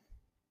swap.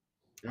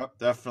 Yep,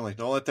 definitely.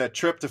 Don't let that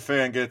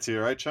tryptophan get to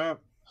you, right, Champ?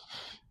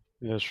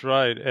 That's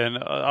right. And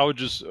I would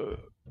just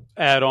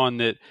add on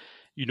that,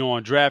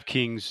 on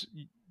DraftKings,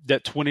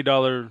 that $20,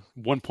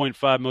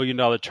 $1.5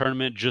 million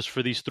tournament just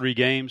for these 3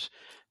 games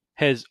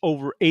has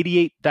over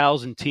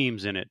 88,000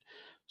 teams in it.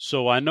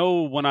 So I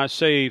know when I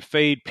say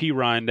fade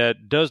Perine,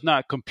 that does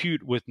not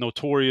compute with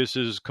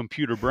Notorious's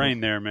computer brain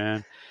there,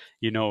 man.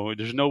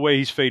 There's no way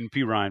he's fading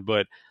Perine.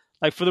 But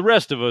like for the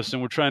rest of us,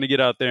 and we're trying to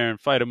get out there and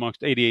fight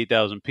amongst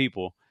 88,000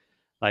 people,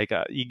 like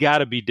you got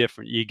to be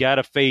different. You got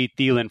to fade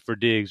Thielen for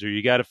Diggs, or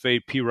you got to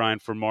fade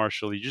Perine for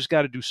Marshall. You just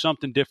got to do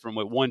something different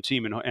with one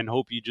team and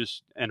hope you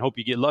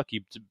get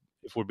lucky.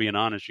 If we're being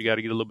honest, you got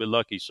to get a little bit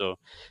lucky. So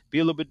be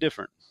a little bit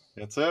different.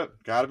 That's it.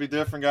 Got to be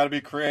different. Got to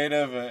be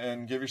creative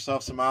and give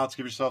yourself some outs.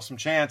 Give yourself some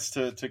chance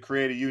to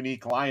create a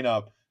unique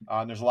lineup.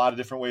 And there's a lot of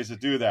different ways to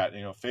do that.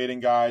 Fading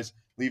guys,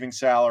 leaving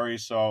salary.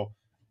 So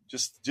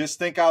just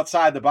think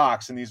outside the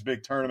box in these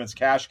big tournaments,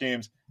 cash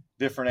games,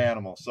 different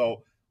animals.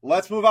 So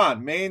let's move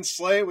on. Main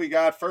slate. We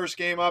got first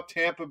game up.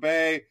 Tampa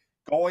Bay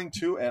going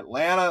to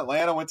Atlanta.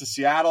 Atlanta went to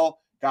Seattle,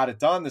 got it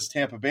done. This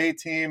Tampa Bay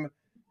team,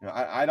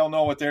 I don't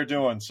know what they're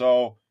doing.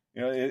 So.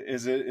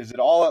 Is it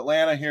all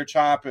Atlanta here,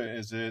 Chop?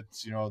 Is it,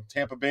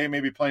 Tampa Bay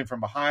maybe playing from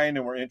behind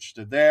and we're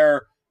interested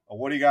there? Or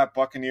what do you got,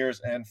 Buccaneers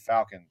and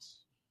Falcons?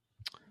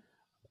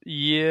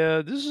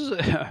 Yeah, this is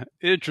an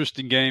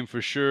interesting game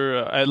for sure.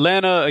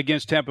 Atlanta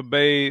against Tampa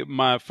Bay,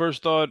 my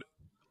first thought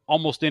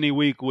almost any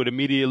week would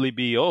immediately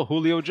be,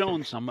 Julio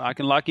Jones. I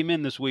can lock him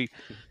in this week.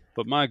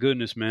 But my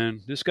goodness, man,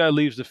 this guy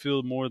leaves the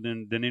field more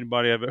than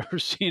anybody I've ever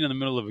seen in the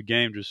middle of a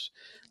game. Just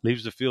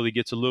leaves the field. He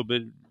gets a little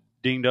bit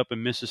dinged up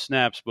and misses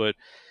snaps,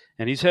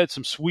 and he's had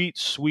some sweet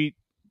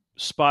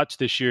spots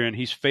this year, and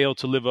he's failed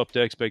to live up to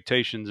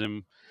expectations.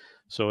 And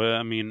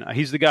so,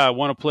 he's the guy I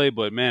want to play.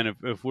 But, man,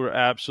 if we're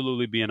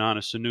absolutely being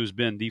honest, Sanu's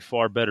been the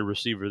far better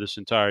receiver this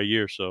entire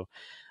year. So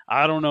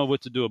I don't know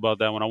what to do about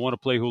that one. I want to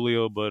play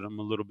Julio, but I'm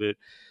a little bit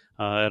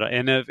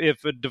and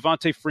if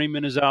Devontae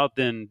Freeman is out,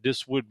 then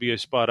this would be a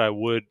spot I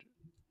would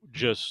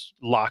just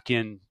lock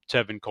in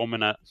Tevin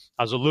Coleman. I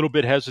was a little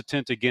bit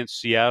hesitant against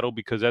Seattle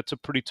because that's a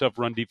pretty tough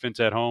run defense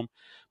at home,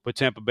 but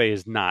Tampa Bay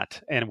is not,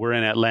 and we're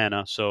in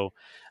Atlanta, so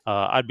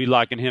I'd be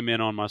locking him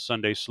in on my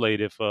Sunday slate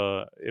if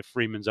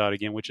Freeman's out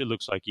again, which it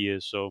looks like he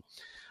is. So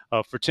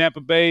for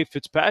Tampa Bay,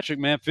 Fitzpatrick,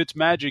 man,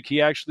 Fitzmagic,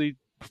 he actually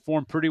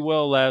performed pretty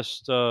well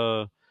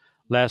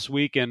last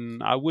week,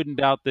 and I wouldn't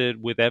doubt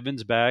that with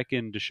Evans back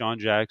and Deshaun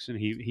Jackson,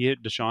 he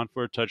hit Deshaun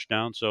for a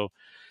touchdown, so.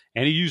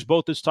 And he used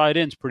both his tight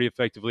ends pretty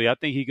effectively. I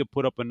think he could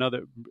put up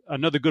another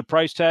good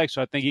price tag. So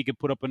I think he could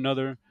put up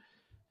another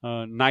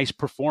nice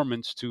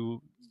performance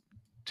to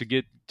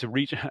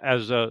reach,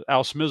 as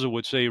Al Smizzle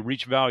would say,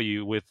 reach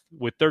value. With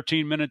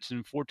 13 minutes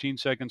and 14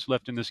 seconds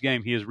left in this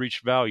game, he has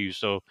reached value.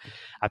 So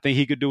I think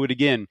he could do it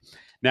again.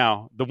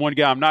 Now, the one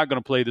guy I'm not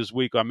going to play this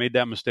week, I made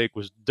that mistake,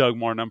 was Doug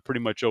Martin. I'm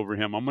pretty much over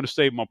him. I'm going to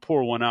save my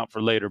poor one out for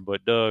later,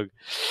 but Doug,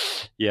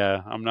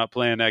 yeah, I'm not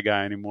playing that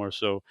guy anymore.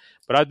 So,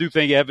 but I do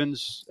think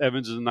Evans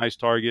is a nice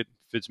target.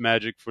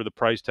 Fitzmagic for the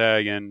price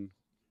tag, and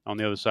on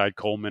the other side,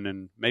 Coleman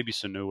and maybe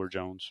Sanu or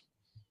Jones.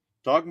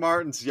 Doug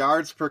Martin's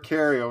yards per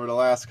carry over the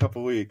last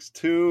couple of weeks,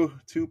 2.6,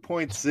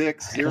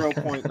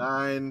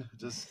 0.9,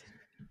 just.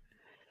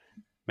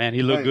 Man,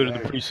 he looked good in the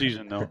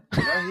preseason, though.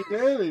 Yeah, he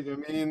did.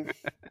 I mean,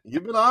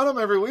 you've been on him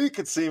every week.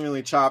 It's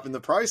seemingly chopping. The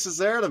price is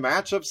there. The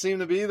matchups seem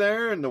to be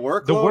there, and the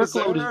workload is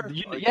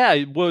there.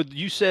 Yeah, well,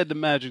 you said the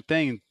magic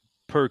thing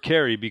per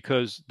carry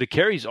because the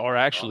carries are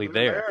actually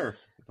there.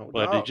 No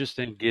but they just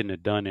ain't getting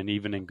it done, and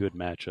even in good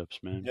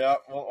matchups, man. Yeah,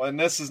 well, and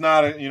this is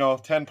not a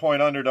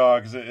 10-point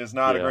underdog is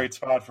not a great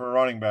spot for a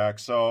running back.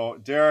 So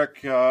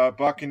Derek,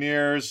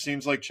 Buccaneers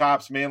seems like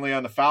chops mainly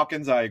on the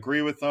Falcons. I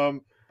agree with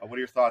them. What are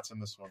your thoughts on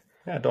this one?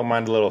 Yeah, I don't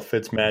mind a little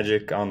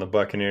Fitzmagic on the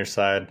Buccaneers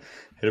side.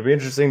 It'll be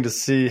interesting to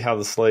see how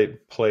the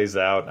slate plays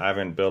out. I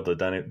haven't built a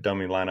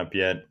dummy lineup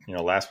yet.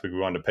 Last week we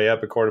wanted to pay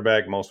up a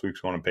quarterback. Most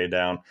weeks we want to pay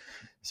down.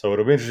 So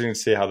it'll be interesting to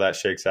see how that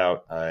shakes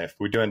out. If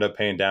we do end up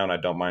paying down, I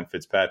don't mind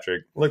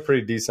Fitzpatrick. Looked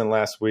pretty decent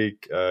last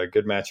week.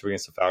 Good matchup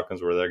against the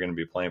Falcons where they're going to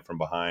be playing from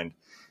behind.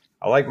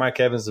 I like Mike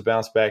Evans to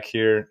bounce back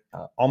here.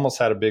 Almost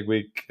had a big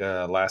week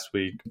last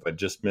week, but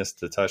just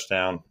missed the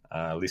touchdown,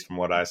 at least from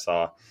what I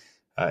saw.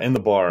 In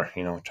the bar,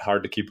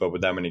 hard to keep up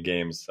with that many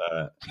games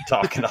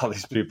talking to all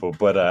these people.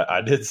 But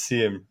I did see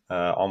him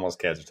almost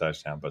catch a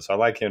touchdown. But so I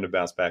like him to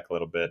bounce back a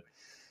little bit.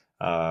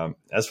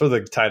 As for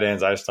the tight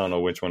ends, I just don't know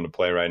which one to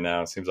play right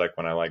now. It seems like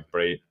when I like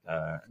Brait,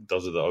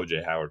 those are the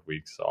O.J. Howard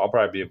weeks. So I'll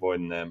probably be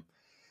avoiding them.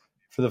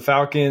 For the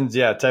Falcons,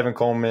 yeah, Tevin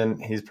Coleman,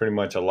 he's pretty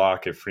much a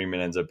lock if Freeman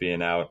ends up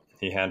being out.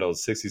 He handled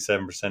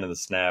 67% of the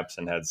snaps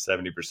and had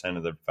 70%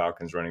 of the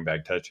Falcons running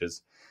back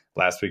touches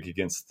last week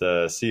against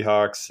the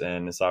Seahawks,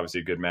 and it's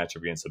obviously a good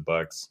matchup against the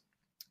Bucs.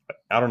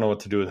 I don't know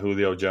what to do with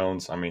Julio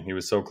Jones. I mean, he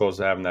was so close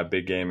to having that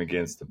big game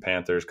against the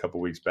Panthers a couple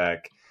weeks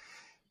back.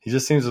 He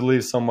just seems to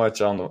leave so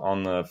much on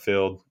the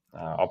field.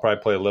 I'll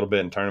probably play a little bit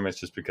in tournaments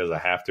just because I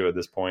have to at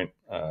this point.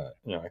 I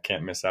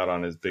can't miss out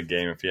on his big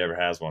game if he ever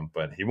has one.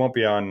 But he won't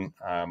be on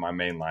my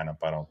main lineup,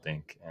 I don't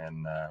think.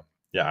 And,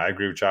 I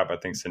agree with Chop. I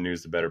think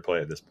Sanu's the better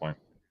play at this point.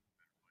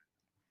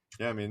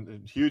 Yeah, I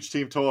mean, huge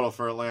team total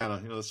for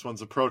Atlanta. This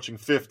one's approaching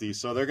 50,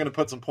 so they're going to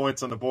put some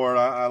points on the board.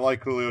 I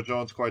like Julio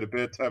Jones quite a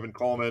bit. Tevin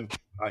Coleman,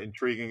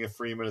 intriguing if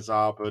Freeman is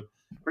out, but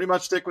pretty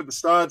much stick with the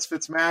studs.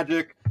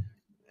 Fitzmagic,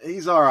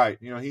 he's all right.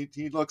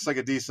 He looks like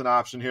a decent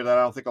option here that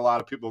I don't think a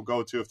lot of people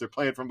go to. If they're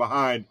playing from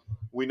behind,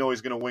 we know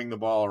he's going to wing the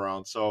ball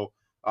around. So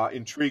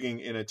intriguing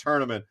in a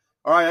tournament.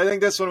 All right, I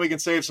think this one we can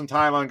save some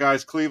time on,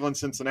 guys. Cleveland,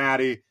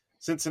 Cincinnati.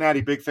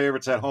 Cincinnati big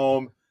favorites at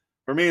home.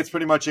 For me, it's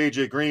pretty much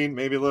A.J. Green,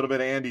 maybe a little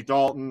bit of Andy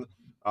Dalton.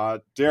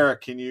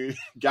 Derek, can you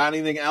got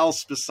anything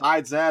else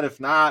besides that? If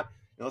not,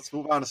 let's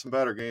move on to some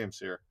better games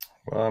here.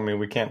 Well, I mean,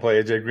 we can't play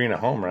A.J. Green at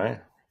home, right?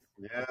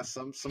 Yeah,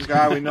 some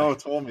guy we know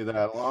told me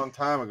that a long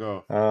time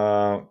ago.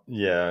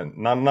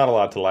 Not a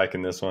lot to like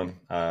in this one.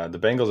 The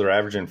Bengals are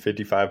averaging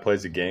 55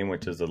 plays a game,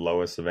 which is the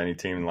lowest of any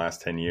team in the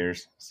last 10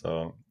 years.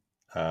 So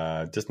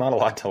just not a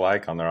lot to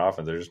like on their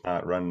offense. They're just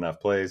not running enough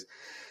plays.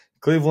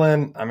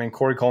 Cleveland, I mean,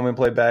 Corey Coleman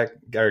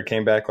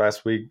came back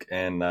last week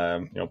and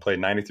played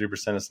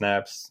 93% of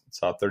snaps,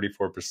 saw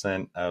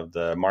 34% of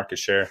the market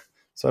share.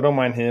 So I don't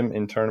mind him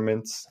in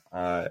tournaments.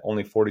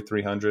 Only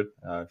 4,300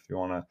 if you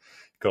want to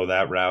go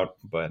that route,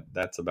 but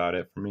that's about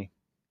it for me.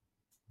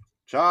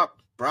 Chop,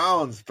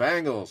 Browns,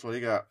 Bengals, what do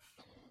you got?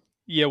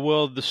 Yeah,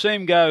 well, the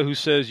same guy who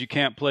says you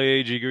can't play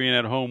A.J. Green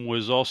at home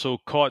was also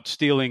caught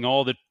stealing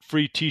all the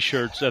free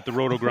T-shirts at the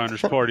Roto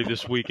Grinders party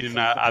this week, and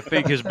I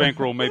think his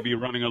bankroll may be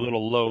running a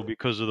little low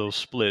because of those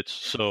splits.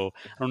 So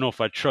I don't know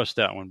if I trust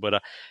that one, but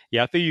I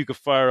think you could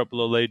fire up a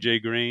little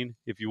A.J. Green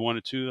if you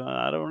wanted to.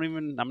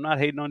 I'm not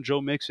hating on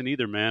Joe Mixon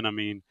either, man. I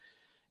mean,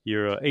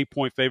 you're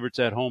 8-point favorites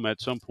at home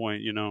at some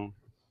point.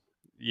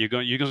 You're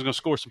going to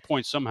score some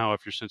points somehow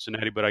if you're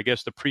Cincinnati, but I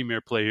guess the premier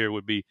play here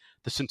would be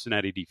the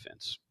Cincinnati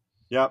defense.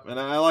 Yep, and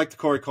I like the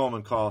Corey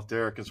Coleman call,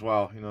 Derek, as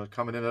well.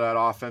 Coming into that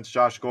offense,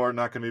 Josh Gordon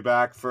not going to be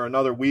back for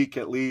another week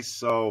at least,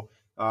 so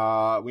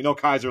we know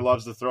Kaiser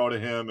loves to throw to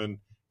him, and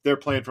they're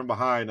playing from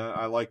behind.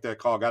 I like that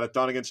call. Got it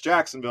done against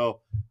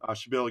Jacksonville.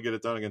 Should be able to get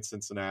it done against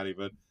Cincinnati,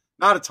 but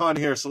not a ton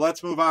here. So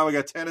let's move on. We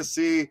got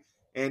Tennessee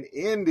and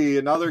Indy,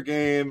 another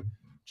game.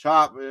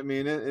 Chop, I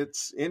mean,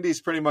 it's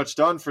Indy's pretty much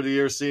done for the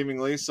year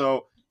seemingly,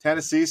 so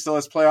Tennessee still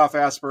has playoff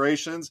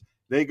aspirations.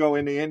 They go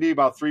into Indy,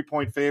 about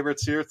 3-point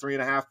favorites here,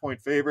 3.5-point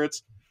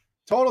favorites.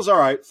 Total's all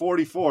right,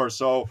 44.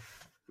 So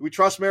we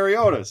trust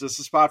Mariota. Is this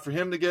a spot for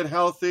him to get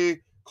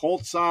healthy?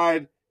 Colts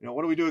side,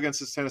 what do we do against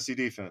this Tennessee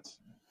defense?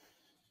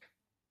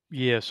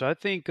 Yes, I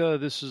think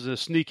this is a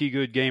sneaky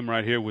good game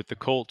right here with the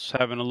Colts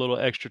having a little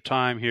extra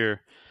time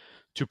here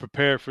to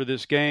prepare for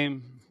this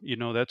game.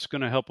 That's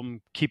going to help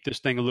them keep this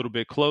thing a little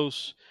bit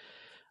close.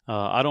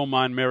 I don't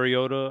mind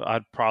Mariota.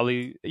 I'd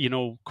probably,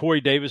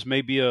 Corey Davis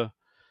may be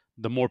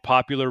the more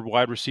popular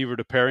wide receiver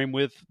to pair him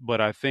with, but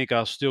I think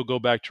I'll still go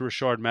back to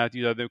Rashard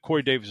Matthews. I think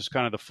Corey Davis is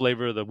kind of the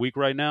flavor of the week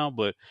right now,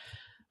 but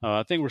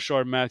I think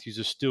Rashard Matthews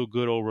is still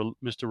good old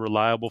Mr.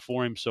 Reliable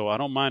for him, so I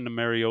don't mind the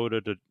Mariota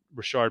to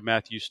Rashard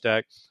Matthews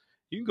stack.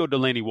 You can go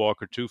Delaney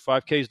Walker too.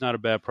 $5K is not a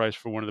bad price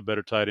for one of the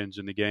better tight ends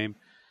in the game.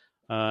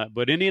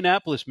 But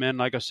Indianapolis, man,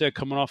 like I said,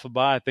 coming off a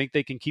bye, I think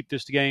they can keep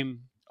this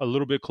game a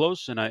little bit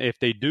close, and if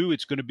they do,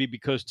 it's going to be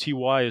because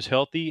T.Y. is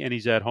healthy and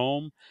he's at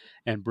home,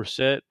 and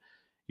Brissett.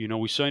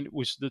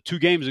 The 2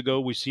 games ago,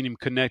 we've seen him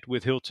connect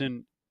with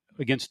Hilton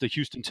against the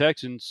Houston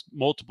Texans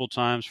multiple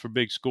times for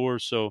big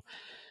scores. So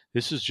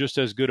this is just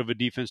as good of a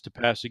defense to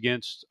pass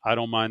against. I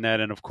don't mind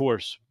that. And, of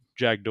course,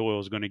 Jack Doyle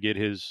is going to get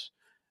his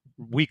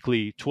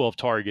weekly 12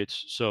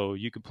 targets. So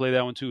you can play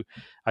that one too.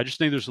 I just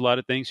think there's a lot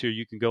of things here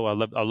you can go. I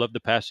love the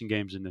passing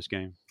games in this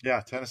game.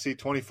 Yeah, Tennessee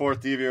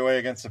 24th DVOA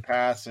against the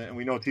pass. And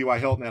we know T.Y.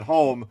 Hilton at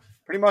home,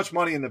 pretty much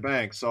money in the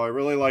bank. So I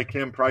really like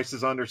him. Price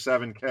is under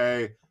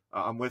 7K.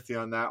 I'm with you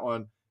on that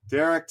one.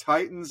 Derek,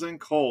 Titans and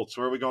Colts.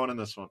 Where are we going in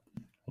this one?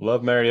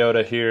 Love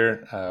Mariota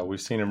here. We've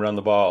seen him run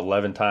the ball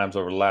 11 times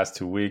over the last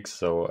 2 weeks,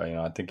 so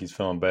I think he's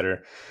feeling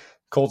better.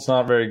 Colts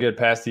not very good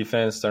pass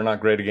defense. They're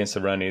not great against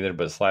the run either,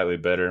 but slightly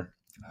better.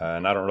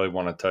 And I don't really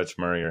want to touch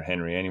Murray or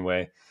Henry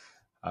anyway.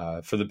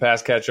 For the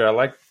pass catcher, I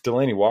like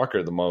Delaney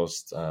Walker the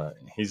most.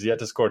 He's yet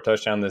to score a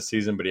touchdown this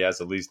season, but he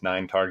has at least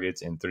 9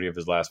 targets in 3 of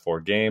his last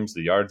 4 games.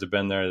 The yards have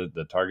been there.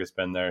 The target's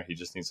been there. He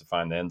just needs to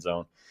find the end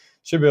zone.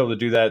 Should be able to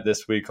do that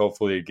this week,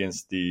 hopefully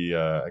against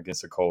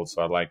the Colts.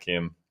 So I like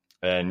him.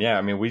 And yeah,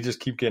 I mean, we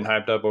just keep getting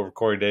hyped up over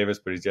Corey Davis,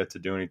 but he's yet to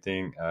do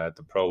anything at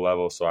the pro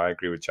level. So I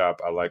agree with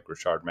Chop. I like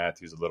Rashard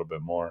Matthews a little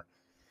bit more.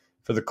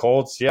 For the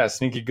Colts, yeah,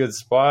 sneaky good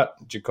spot.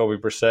 Jacoby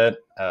Brissett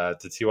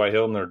to T.Y.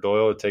 Hilton or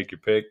Doyle, take your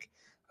pick.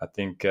 I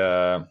think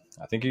you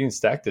can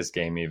stack this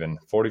game even.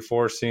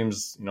 44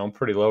 seems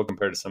pretty low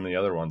compared to some of the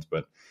other ones,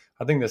 but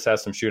I think this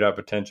has some shootout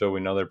potential. We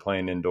know they're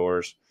playing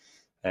indoors.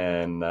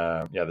 And,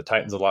 the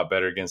Titans are a lot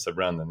better against the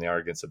run than they are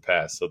against the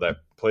pass. So that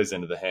plays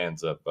into the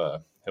hands of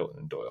Hilton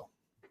and Doyle.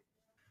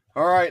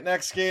 All right,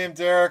 next game,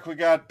 Derek. We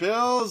got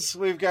Bills,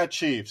 we've got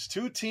Chiefs.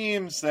 Two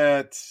teams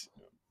that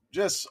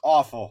just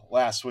awful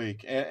last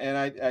week. And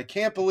I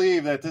can't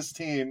believe that this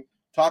team,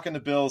 talking to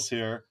Bills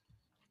here,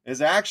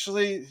 is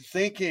actually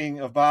thinking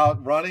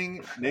about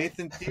running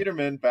Nathan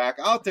Peterman back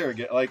out there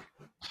again. Like,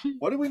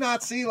 what did we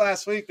not see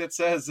last week that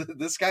says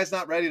this guy's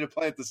not ready to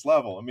play at this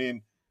level? I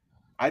mean,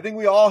 I think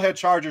we all had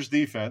Chargers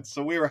defense,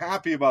 so we were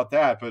happy about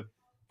that. But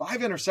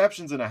 5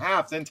 interceptions and a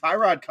half, then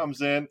Tyrod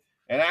comes in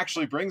and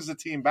actually brings the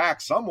team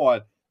back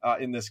somewhat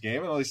in this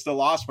game. And he still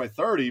lost by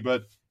 30,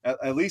 but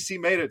at least he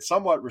made it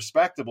somewhat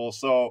respectable.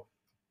 So,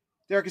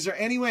 Derek, is there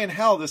any way in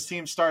hell this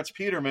team starts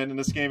Peterman in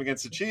this game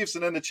against the Chiefs?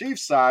 And then the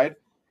Chiefs side,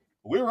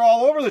 we were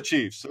all over the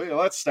Chiefs. So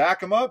let's stack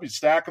them up. You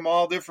stack them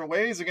all different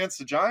ways against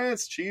the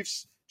Giants.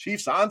 Chiefs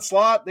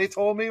onslaught, they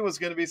told me, was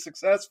going to be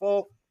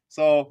successful.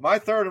 So my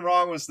third and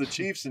wrong was the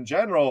Chiefs in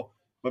general,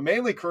 but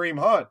mainly Kareem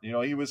Hunt. You know,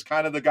 he was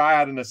kind of the guy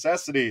out of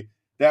necessity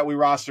that we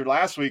rostered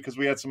last week because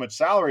we had so much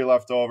salary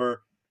left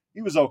over.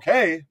 He was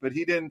okay, but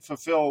he didn't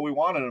fulfill what we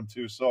wanted him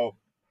to. So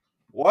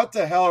what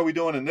the hell are we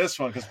doing in this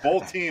one? Because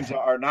both teams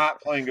are not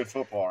playing good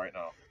football right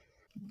now.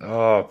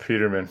 Oh,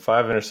 Peterman,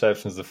 5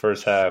 interceptions the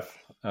first half.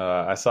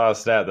 I saw a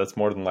stat that's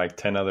more than like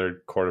 10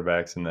 other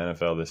quarterbacks in the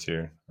NFL this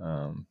year.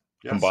 So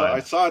I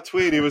saw a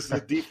tweet. He was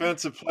the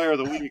defensive player of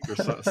the week or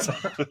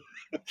something.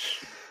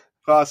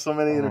 Caused so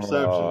many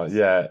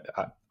interceptions.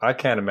 I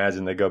can't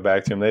imagine they go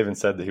back to him. They even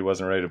said that he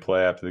wasn't ready to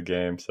play after the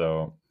game.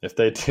 So if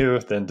they do,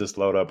 then just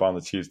load up on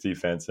the Chiefs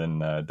defense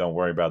and don't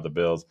worry about the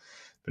Bills.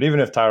 But even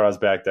if Tyrod's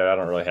back there, I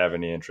don't really have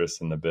any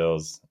interest in the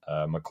Bills.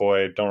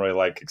 McCoy, don't really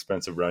like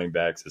expensive running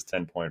backs as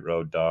 10-point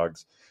road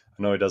dogs.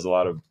 I know he does a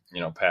lot of,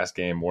 pass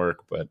game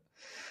work, but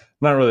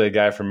not really a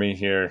guy for me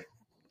here.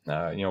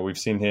 We've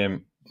seen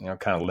him,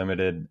 kind of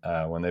limited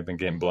when they've been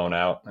getting blown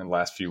out in the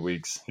last few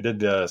weeks. He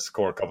did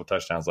score a couple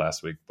touchdowns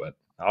last week, but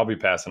I'll be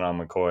passing on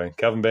McCoy.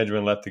 Kelvin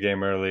Benjamin left the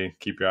game early.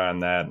 Keep your eye on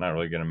that. Not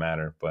really going to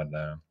matter, but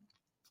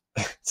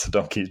so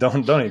don't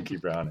even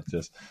keep your eye on it.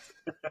 Just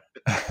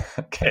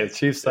okay.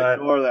 Chiefs side.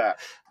 Ignore that.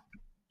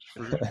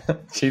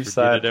 Chiefs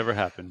side. It ever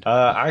happened.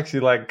 I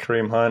actually like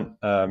Kareem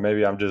Hunt.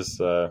 Maybe I'm just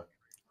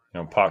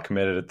pot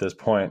committed at this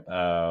point.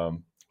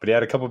 But he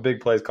had a couple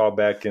big plays called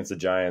back against the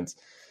Giants.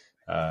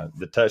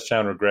 The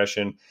touchdown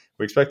regression,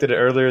 we expected it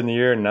earlier in the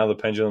year, and now the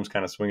pendulum's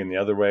kind of swinging the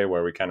other way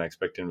where we kind of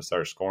expect him to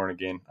start scoring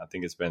again. I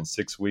think it's been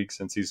 6 weeks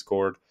since he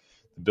scored.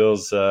 The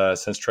Bills,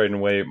 since trading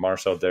away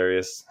Marcel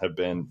Darius, have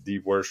been the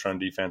worst run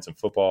defense in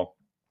football.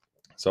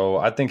 So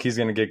I think he's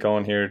going to get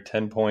going here.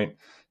 10-point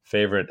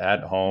favorite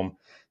at home.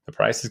 The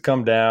price has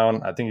come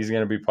down. I think he's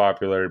going to be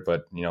popular,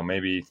 but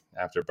maybe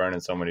after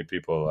burning so many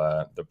people,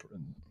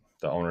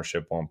 the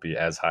ownership won't be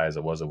as high as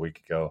it was a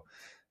week ago.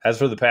 As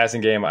for the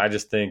passing game, I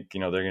just think,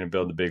 they're going to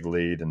build a big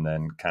lead and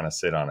then kind of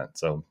sit on it.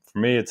 So for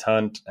me, it's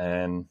Hunt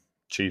and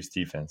Chiefs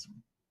defense.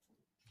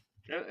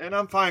 And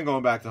I'm fine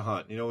going back to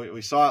Hunt.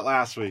 We saw it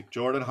last week.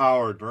 Jordan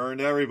Howard burned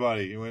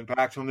everybody. He went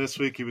back to him this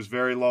week. He was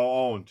very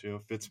low owned.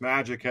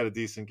 Fitzmagic had a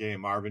decent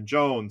game. Marvin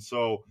Jones.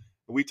 So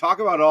we talk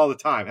about it all the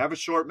time. Have a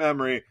short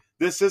memory.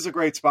 This is a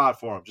great spot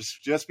for him.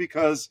 Just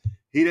because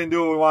he didn't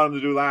do what we wanted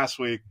him to do last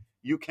week,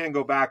 you can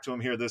go back to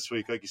him here this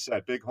week. Like you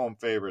said, big home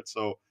favorite.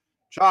 So,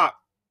 Chop.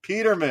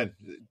 Peterman,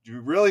 do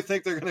you really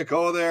think they're going to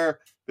go there?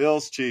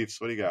 Bills, Chiefs,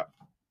 what do you got?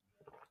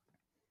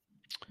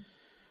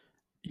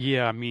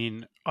 Yeah, I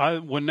mean,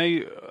 when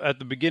they at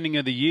the beginning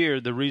of the year,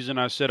 the reason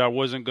I said I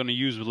wasn't going to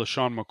use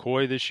LaShawn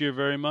McCoy this year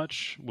very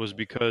much was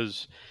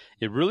because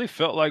it really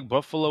felt like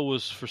Buffalo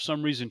was for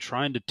some reason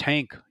trying to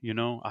tank.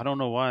 I don't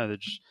know why. They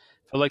just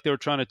felt like they were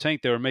trying to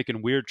tank. They were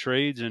making weird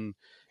trades and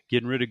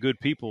getting rid of good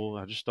people.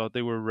 I just thought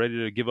they were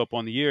ready to give up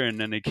on the year, and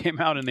then they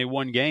came out and they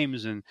won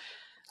games. And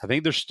I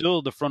think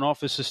the front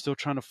office is still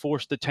trying to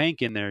force the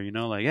tank in there,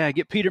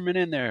 get Peterman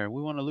in there.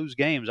 We want to lose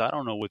games. I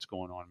don't know what's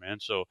going on,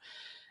 man. So,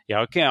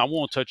 I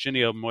won't touch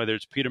any of them, whether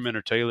it's Peterman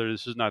or Taylor.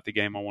 This is not the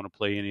game I want to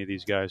play any of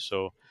these guys.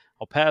 So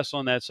I'll pass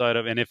on that side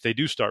of it. And if they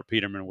do start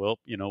Peterman, well,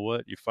 you know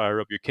what? You fire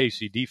up your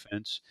KC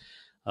defense.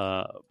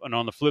 And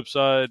on the flip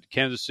side,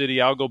 Kansas City,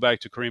 I'll go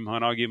back to Kareem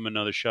Hunt. I'll give him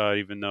another shot,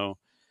 even though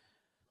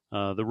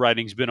the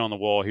writing's been on the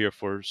wall here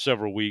for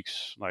several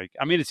weeks.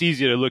 It's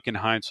easy to look in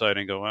hindsight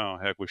and go, oh,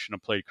 heck, we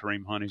shouldn't have played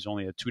Kareem Hunt. He's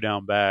only a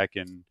 2-down back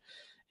and,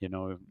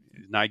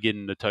 he's not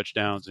getting the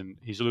touchdowns and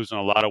he's losing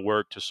a lot of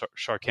work to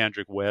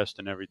Charcandrick West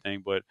and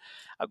everything. But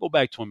I'll go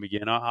back to him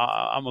again.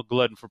 I'm a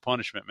glutton for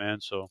punishment,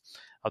 man. So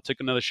I'll take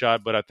another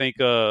shot. But I think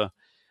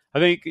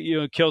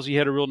Kelsey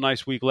had a real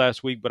nice week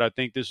last week, but I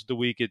think this is the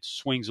week it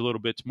swings a little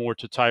bit more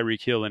to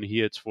Tyreek Hill and he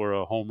hits for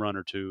a home run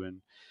or two.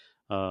 And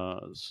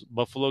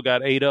Buffalo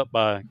got ate up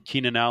by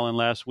Keenan Allen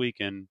last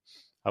week, and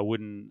I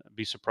wouldn't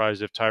be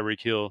surprised if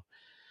Tyreek Hill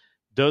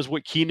does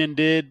what Keenan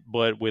did,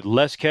 but with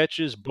less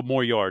catches, but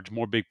more yards,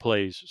 more big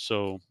plays.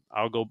 So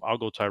I'll go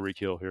Tyreek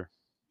Hill here.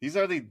 These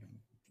are the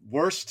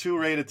worst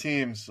 2-rated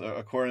teams,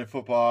 according to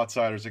Football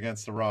Outsiders,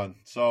 against the run.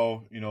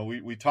 So,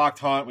 we talked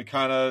Hunt. We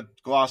kind of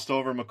glossed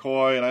over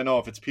McCoy. And I know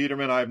if it's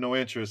Peterman, I have no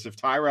interest. If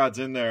Tyrod's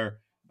in there,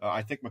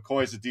 I think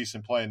McCoy's a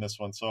decent play in this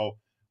one. So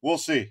we'll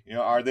see.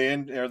 Are they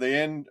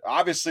in?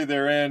 Obviously,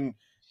 they're in,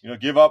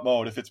 give up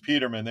mode. If it's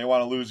Peterman, they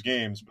want to lose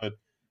games. But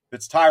if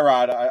it's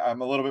Tyrod,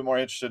 I'm a little bit more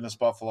interested in this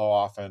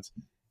Buffalo offense.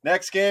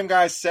 Next game,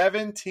 guys,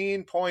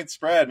 17-point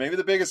spread. Maybe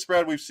the biggest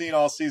spread we've seen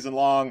all season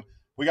long.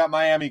 We got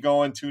Miami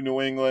going to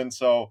New England.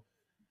 So,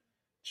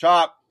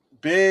 Chop,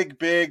 big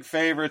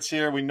favorites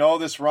here. We know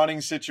this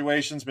running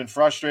situation's been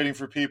frustrating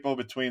for people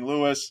between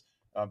Lewis,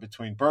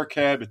 between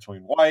Burkhead,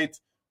 between White.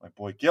 My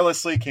boy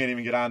Gillislee can't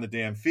even get on the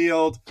damn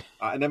field.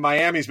 And then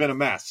Miami's been a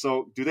mess.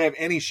 So, do they have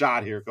any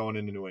shot here going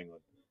into New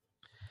England?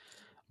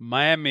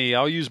 Miami,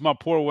 I'll use my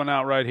poor one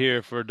out right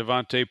here for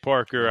Devontae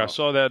Parker. I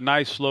saw that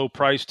nice low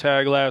price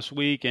tag last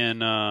week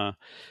and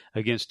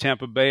against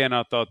Tampa Bay, and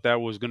I thought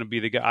that was going to be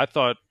the guy. I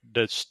thought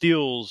the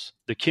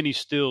Kenny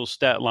Stills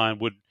stat line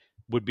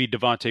would be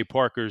Devontae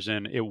Parker's,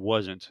 and it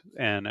wasn't.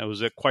 And it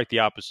was quite the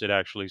opposite,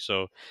 actually.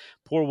 So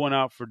pour one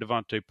out for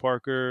Devontae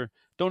Parker.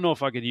 Don't know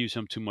if I could use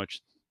him too much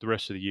the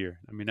rest of the year.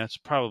 I mean, that's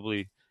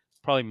probably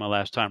my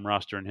last time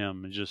rostering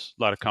him, and just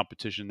a lot of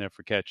competition there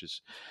for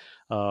catches.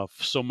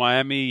 So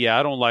Miami,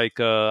 I don't like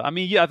I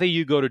think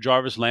you go to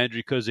Jarvis Landry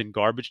because in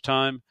garbage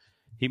time,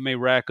 he may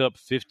rack up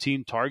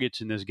 15 targets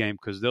in this game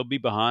because they'll be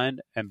behind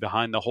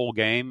the whole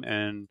game.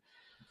 And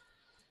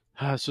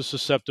it's a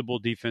susceptible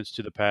defense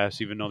to the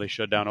pass, even though they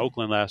shut down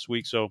Oakland last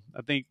week. So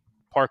I think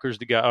Parker's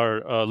the guy,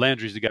 or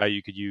Landry's the guy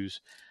you could use.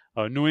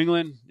 New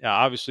England,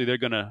 obviously they're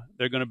gonna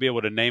be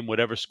able to name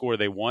whatever score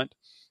they want.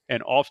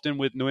 And often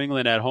with New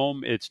England at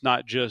home, it's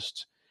not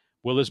just,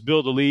 well, let's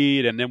build a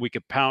lead and then we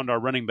can pound our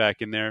running back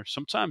in there.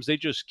 Sometimes they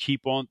just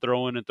keep on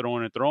throwing and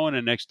throwing and throwing.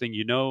 And next thing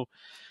you know,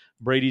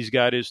 Brady's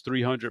got his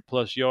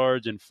 300+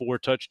 yards and 4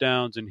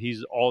 touchdowns, and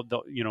he's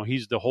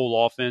the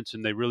whole offense,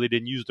 and they really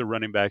didn't use the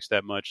running backs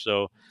that much.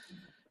 So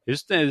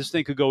this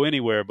thing could go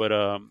anywhere.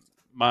 But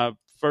my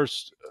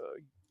first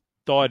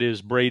thought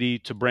is Brady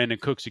to Brandon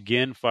Cooks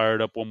again,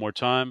 fired up one more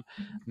time.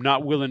 I'm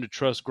not willing to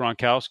trust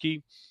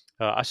Gronkowski.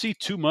 I see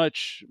too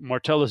much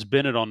Martellus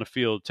Bennett on the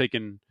field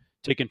taking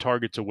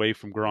targets away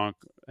from Gronk,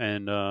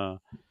 and I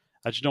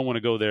just don't want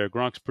to go there.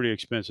 Gronk's pretty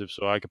expensive,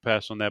 so I could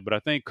pass on that. But I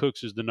think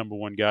Cooks is the number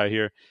one guy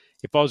here.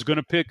 If I was going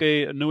to pick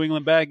a New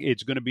England back,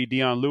 it's going to be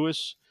Dion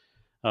Lewis.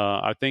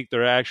 I think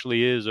there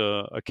actually is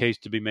a case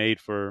to be made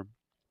for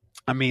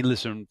 – I mean,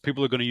 listen,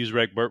 people are going to use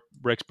Rex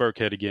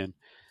Burkhead again,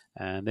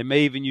 and they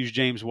may even use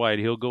James White.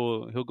 He'll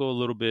go a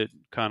little bit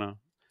kind of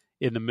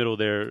in the middle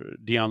there,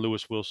 Dion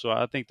Lewis will. So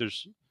I think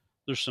there's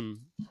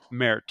some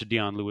merit to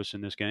Dion Lewis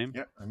in this game.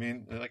 Yeah, I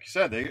mean, like you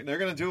said, they're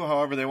going to do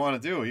however they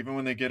want to do. Even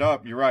when they get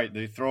up, you're right.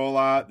 They throw a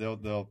lot.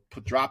 They'll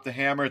drop the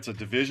hammer. It's a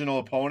divisional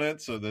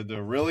opponent, so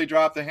they'll really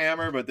drop the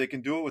hammer, but they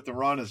can do it with the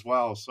run as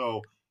well.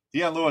 So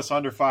Dion Lewis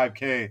under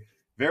 5K,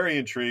 very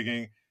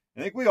intriguing.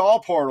 I think we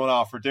all poured one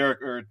out for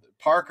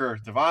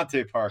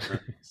Devontae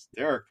Parker.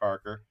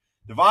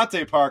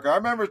 I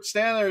remember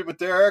standing there with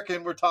Derek,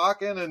 and we're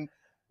talking, and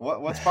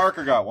what's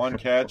Parker got? 1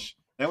 catch.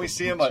 Then we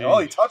see him like,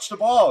 he touched the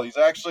ball. He's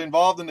actually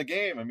involved in the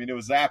game. I mean, it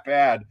was that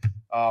bad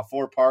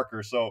for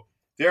Parker. So,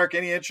 Derek,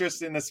 any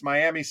interest in this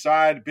Miami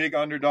side? Big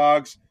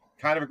underdogs.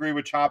 Kind of agree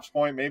with Chop's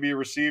point. Maybe a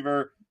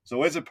receiver.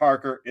 So, is it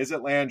Parker? Is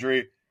it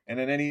Landry? And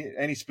then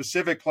any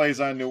specific plays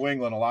on New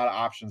England? A lot of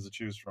options to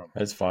choose from.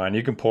 It's fine.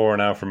 You can pour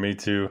one out for me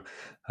too.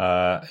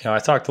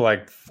 I talked to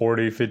like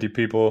 40, 50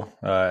 people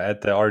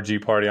at the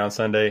RG party on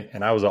Sunday,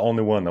 and I was the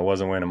only one that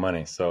wasn't winning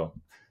money. So,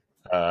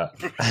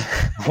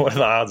 what are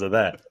the odds of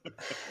that?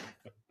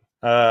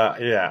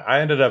 I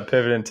ended up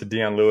pivoting to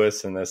Dion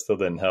Lewis, and that still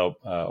didn't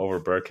help over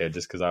Burkhead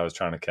just because I was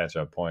trying to catch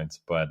up points.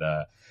 But,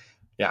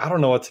 I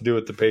don't know what to do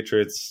with the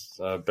Patriots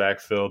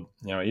backfield.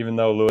 Even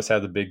though Lewis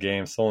had the big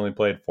game, still only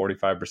played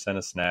 45%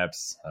 of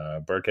snaps.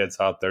 Burkhead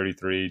saw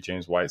 33,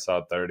 James White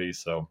saw 30.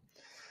 So,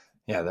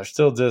 they're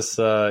still just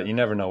you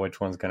never know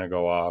which one's going to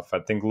go off. I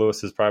think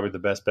Lewis is probably the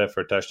best bet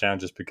for a touchdown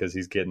just because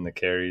he's getting the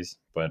carries.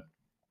 But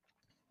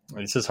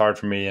it's just hard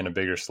for me in a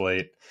bigger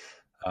slate.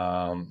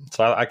 So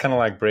I kind of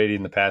like Brady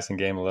in the passing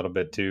game a little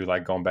bit too,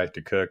 like going back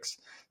to Cooks,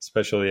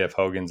 especially if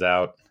Hogan's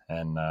out.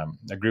 And I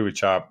agree with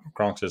Chop.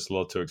 Gronk's just a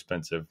little too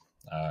expensive,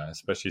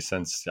 especially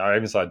since I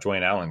even saw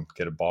Dwayne Allen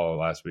get a ball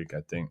last week,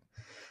 I think.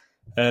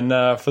 And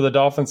for the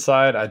Dolphins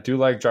side, I do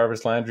like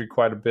Jarvis Landry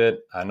quite a bit.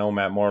 I know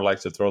Matt Moore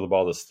likes to throw the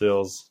ball to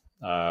Stills,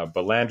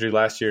 but Landry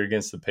last year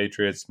against the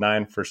Patriots,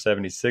 9 for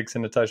 76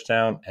 in a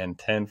touchdown and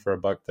 10 for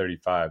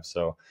 $135.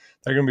 So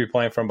they're going to be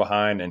playing from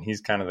behind, and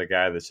he's kind of the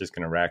guy that's just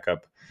going to rack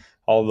up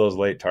all of those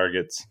late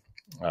targets.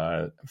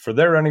 For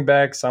their running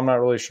backs, I'm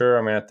not really sure.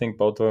 I mean, I think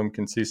both of them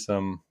can see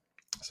some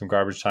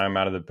garbage time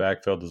out of the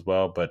backfield as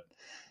well, but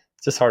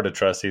it's just hard to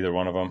trust either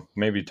one of them.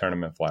 Maybe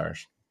tournament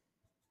flyers.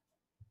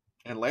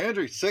 And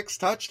Landry, 6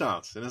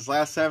 touchdowns in his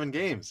last 7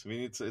 games. I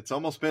mean, it's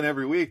almost been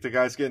every week the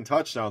guy's getting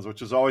touchdowns,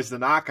 which is always the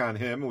knock on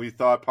him. We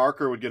thought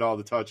Parker would get all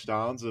the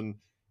touchdowns, and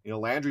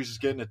Landry's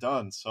just getting it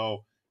done.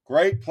 So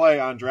great play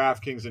on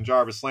DraftKings and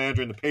Jarvis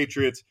Landry and the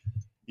Patriots.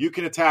 You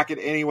can attack it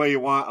any way you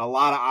want. A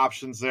lot of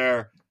options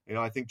there.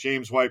 I think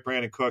James White,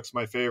 Brandon Cooks,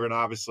 my favorite,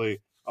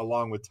 obviously,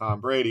 along with Tom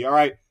Brady. All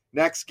right,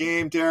 next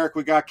game, Derek,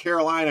 we got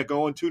Carolina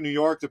going to New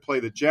York to play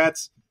the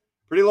Jets.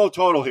 Pretty low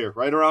total here,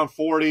 right around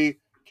 40.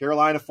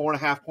 Carolina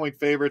 4.5-point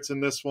favorites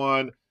in this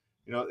one.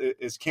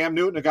 Is Cam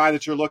Newton a guy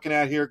that you're looking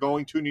at here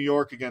going to New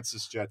York against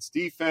this Jets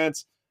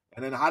defense?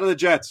 And then how do the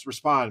Jets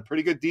respond?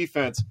 Pretty good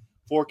defense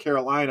for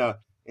Carolina.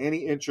 Any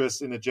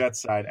interest in the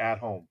Jets side at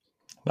home?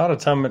 Not a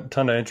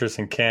ton of interest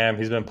in Cam.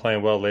 He's been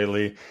playing well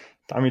lately.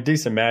 I mean,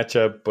 decent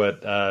matchup,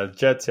 but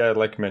Jets, yeah,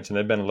 like you mentioned,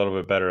 they've been a little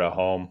bit better at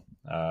home.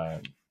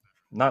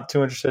 Not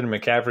too interested in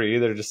McCaffrey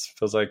either. Just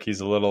feels like he's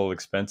a little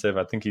expensive.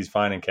 I think he's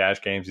fine in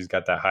cash games. He's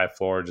got that high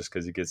floor just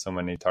because he gets so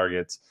many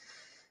targets.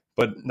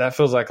 But that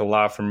feels like a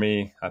lot for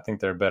me. I think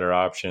there are better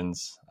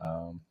options.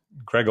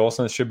 Greg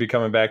Olsen should be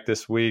coming back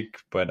this week,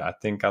 but I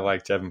think I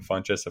like Devin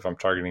Funchess if I'm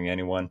targeting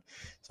anyone.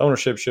 His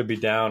ownership should be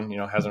down.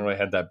 Hasn't really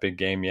had that big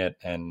game yet,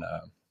 and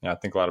I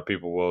think a lot of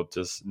people will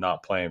just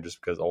not play him just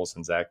because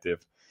Olsen's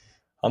active.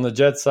 On the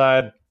Jets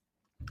side,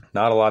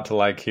 not a lot to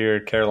like here.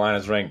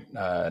 Carolina's ranked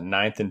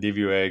 9th in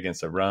DVOA against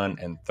the run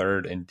and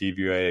 3rd in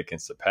DVOA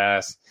against the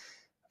pass.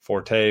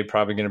 Forte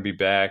probably going to be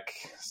back,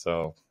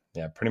 so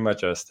yeah, pretty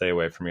much a stay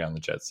away from me on the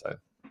Jets side.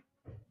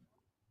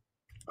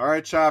 All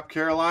right, Chop.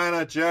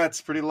 Carolina Jets,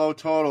 pretty low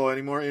total.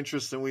 Any more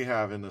interest than we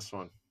have in this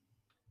one?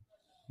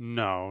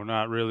 No,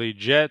 not really.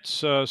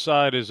 Jets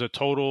side is a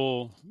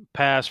total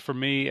pass for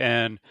me,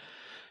 and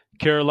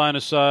Carolina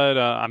side,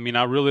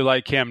 I really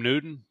like Cam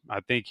Newton.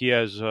 I think he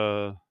has,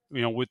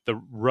 with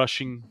the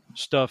rushing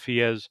stuff, he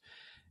has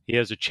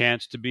a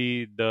chance to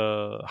be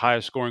the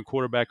highest scoring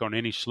quarterback on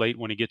any slate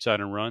when he gets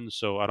out and runs.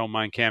 So I don't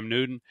mind Cam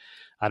Newton.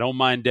 I don't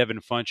mind Devin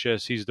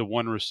Funchess. He's the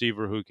one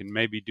receiver who can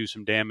maybe do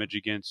some damage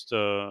against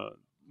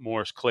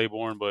Morris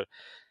Claiborne. But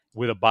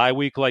with a bye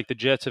week like the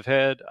Jets have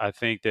had, I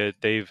think that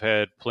they've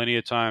had plenty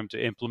of time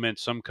to implement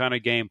some kind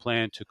of game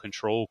plan to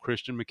control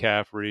Christian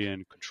McCaffrey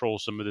and control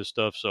some of this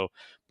stuff. So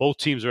both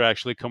teams are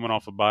actually coming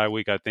off a bye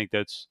week. I think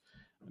that's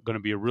going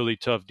to be a really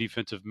tough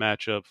defensive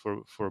matchup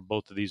for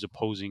both of these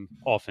opposing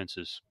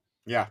offenses.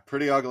 Yeah,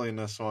 pretty ugly in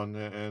this one.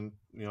 And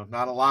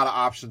not a lot of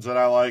options that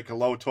I like, a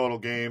low total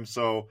game.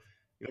 So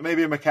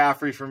maybe a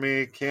McCaffrey for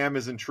me. Cam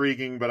is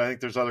intriguing, but I think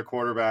there's other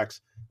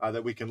quarterbacks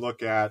that we can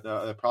look at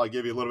that probably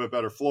give you a little bit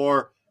better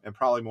floor and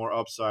probably more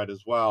upside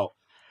as well.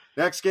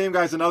 Next game,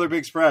 guys, another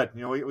big spread.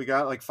 We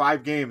got like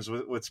 5 games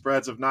with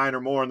spreads of 9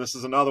 or more, and this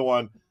is another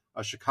one.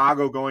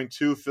 Chicago going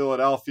to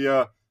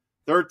Philadelphia,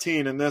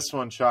 13 in this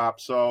one, Chop.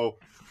 So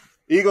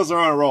Eagles are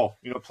on a roll,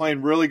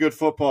 playing really good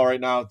football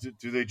right now.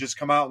 Do they just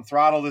come out and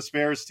throttle this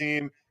Bears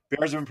team?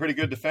 Bears have been pretty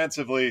good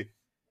defensively.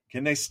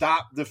 Can they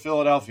stop the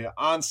Philadelphia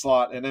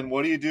onslaught? And then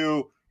what do you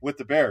do with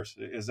the Bears?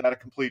 Is that a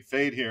complete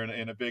fade here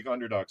in a big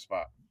underdog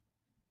spot?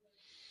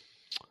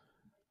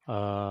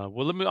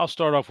 I'll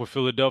start off with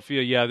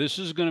Philadelphia. Yeah, this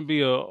is going to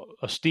be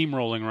a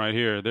steamrolling right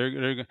here.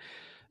 They're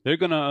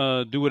going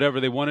to do whatever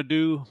they want to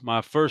do.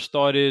 My first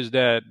thought is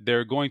that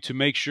they're going to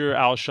make sure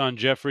Alshon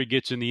Jeffrey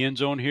gets in the end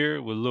zone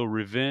here with a little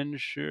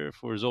revenge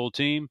for his old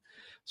team.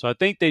 So I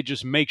think they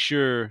just make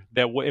sure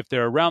that if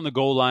they're around the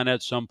goal line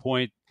at some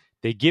point,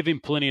 they give him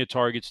plenty of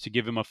targets to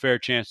give him a fair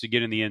chance to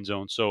get in the end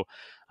zone. So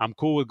I'm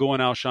cool with going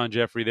Alshon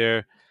Jeffrey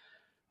there.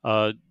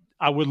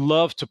 I would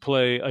love to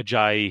play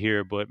Ajayi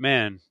here, but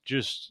man,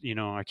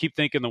 I keep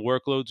thinking the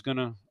workload's going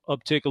to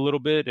uptick a little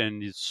bit,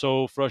 and it's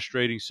so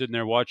frustrating sitting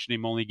there watching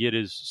him only get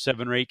his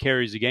 7 or 8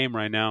 carries a game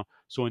right now.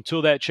 So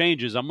until that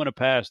changes, I'm going to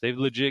pass. They've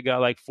legit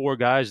got like 4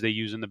 guys they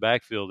use in the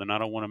backfield, and I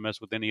don't want to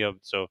mess with any of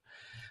it. So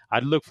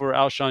I'd look for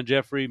Alshon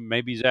Jeffrey,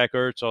 maybe Zach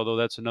Ertz, although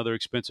that's another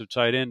expensive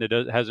tight end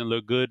that hasn't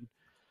looked good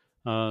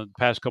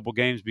past couple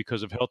games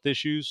because of health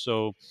issues.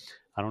 So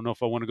I don't know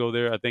if I want to go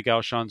there. I think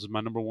Alshon's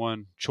my number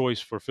one choice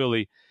for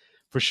Philly.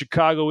 For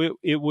Chicago,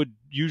 it would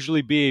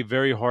usually be a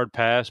very hard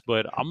pass,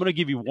 but I'm going to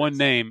give you one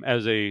name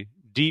as a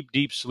deep,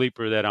 deep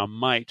sleeper that I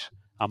might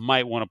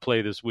want to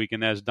play this week,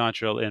 and that's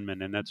Dontrell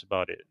Inman, and that's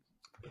about it.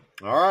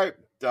 All right.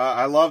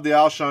 I love the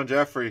Alshon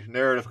Jeffrey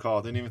narrative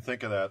call. Didn't even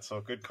think of that, so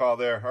good call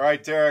there. All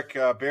right, Derek,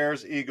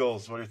 Bears,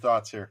 Eagles, what are your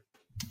thoughts here?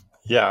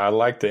 Yeah, I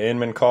like the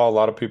Inman call. A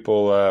lot of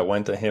people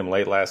went to him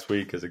late last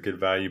week as a good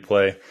value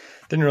play.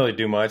 Didn't really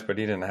do much, but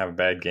he didn't have a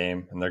bad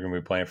game, and they're going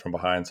to be playing from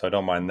behind, so I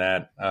don't mind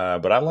that.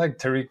 But I like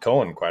Tariq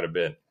Cohen quite a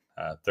bit.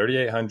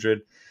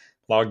 3,800,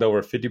 logged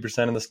over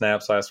 50% of the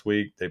snaps last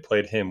week. They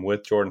played him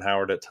with Jordan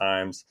Howard at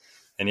times,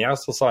 and he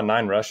also saw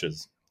 9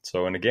 rushes.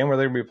 So in a game where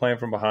they're going to be playing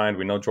from behind,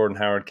 we know Jordan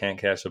Howard can't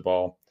catch the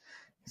ball.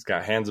 He's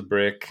got hands of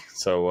brick,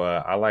 so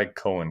I like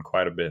Cohen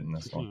quite a bit in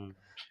this one.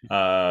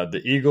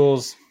 The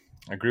Eagles,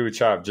 I agree with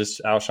Chop,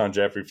 just Alshon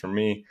Jeffrey for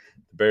me.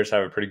 The Bears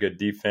have a pretty good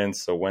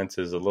defense, so Wentz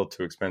is a little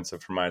too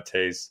expensive for my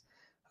taste.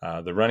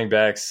 The running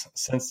backs,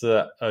 since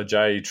the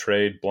Ajayi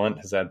trade, Blunt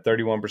has had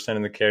 31%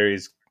 of the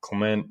carries,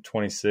 Clement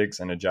 26%,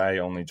 and Ajayi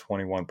only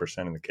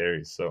 21% of the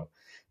carries. So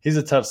he's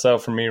a tough sell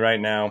for me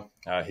right now.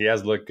 He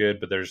has looked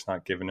good, but they're just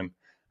not giving him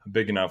a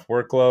big enough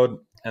workload.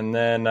 And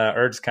then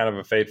Ertz kind of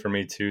a fade for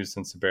me too,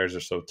 since the Bears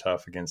are so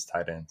tough against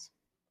tight ends.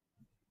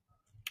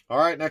 All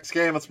right, next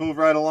game. Let's move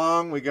right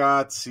along. We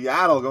got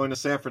Seattle going to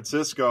San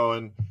Francisco.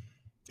 And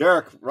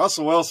Derek,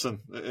 Russell Wilson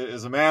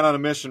is a man on a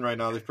mission right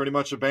now. They've pretty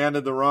much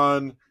abandoned the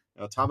run.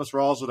 Thomas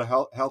Rawls with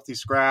a healthy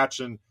scratch,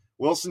 and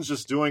Wilson's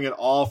just doing it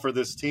all for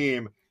this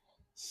team.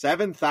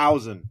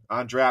 7,000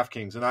 on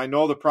DraftKings. And I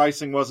know the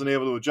pricing wasn't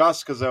able to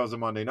adjust because that was a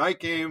Monday night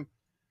game.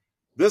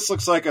 This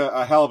looks like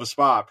a hell of a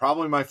spot.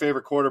 Probably my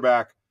favorite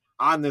quarterback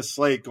on this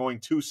slate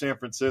going to San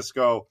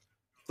Francisco.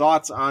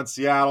 Thoughts on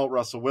Seattle,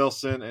 Russell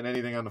Wilson, and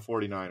anything on the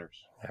 49ers?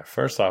 Yeah,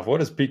 first off,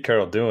 what is Pete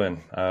Carroll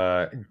doing?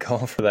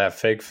 Going for that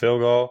fake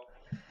field goal?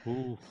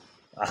 Ooh.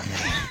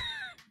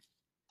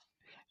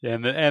 Yeah,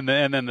 and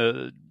then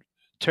the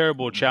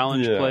terrible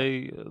challenge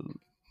play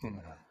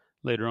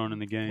later on in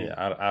the game.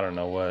 Yeah, I don't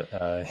know what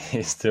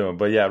he's doing.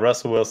 But, yeah,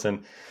 Russell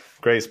Wilson,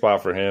 great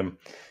spot for him.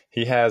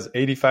 He has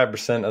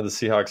 85% of the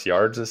Seahawks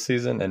yards this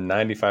season and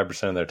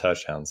 95% of their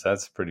touchdowns.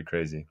 That's pretty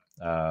crazy.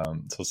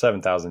 So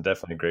 7,000,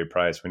 definitely a great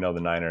price. We know the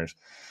Niners,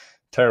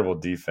 terrible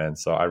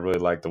defense. So I really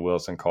like the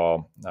Wilson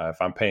call.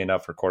 If I'm paying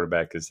up for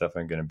quarterback, it's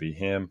definitely going to be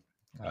him.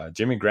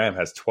 Jimmy Graham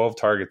has 12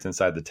 targets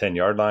inside the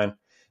 10-yard line.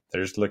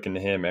 They're just looking to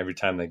him every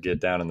time they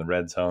get down in the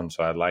red zone.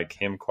 So I like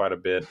him quite a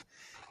bit.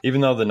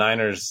 Even though the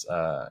Niners,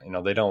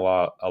 they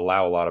don't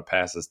allow a lot of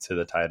passes to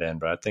the tight end,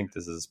 but I think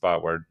this is a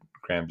spot where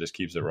Graham just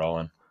keeps it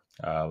rolling.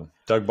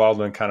 Doug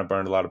Baldwin kind of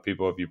burned a lot of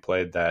people if you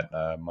played that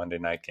Monday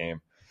night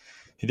game.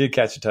 He did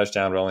catch a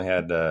touchdown, but only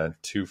had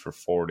 2 for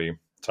 40.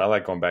 So I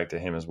like going back to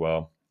him as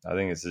well. I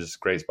think it's just a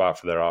great spot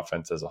for their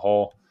offense as a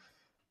whole.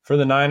 For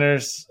the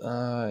Niners,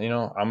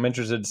 I'm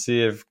interested to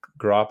see if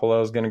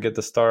Garoppolo is going to get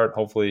the start.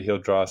 Hopefully he'll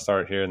draw a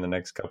start here in the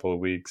next couple of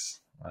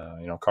weeks.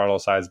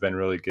 Carlos Hyde's been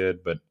really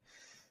good, but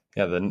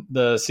yeah,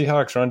 the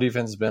Seahawks run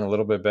defense has been a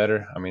little bit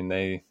better. I mean,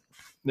 they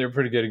were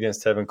pretty good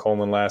against Tevin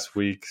Coleman last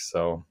week,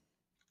 so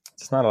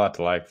it's not a lot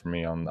to like for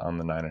me on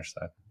the Niners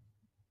side.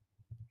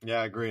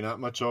 Yeah, I agree.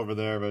 Not much over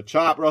there, but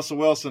Chop, Russell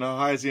Wilson, how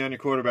high is he on your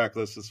quarterback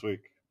list this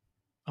week?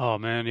 Oh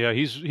man, yeah,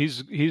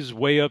 he's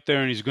way up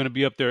there, and he's going to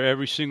be up there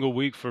every single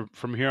week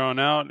from here on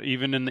out,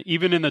 even in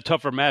the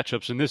tougher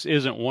matchups. And this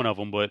isn't one of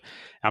them. But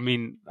I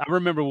mean, I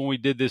remember when we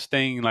did this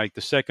thing like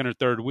the second or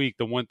third week.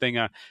 The one thing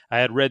I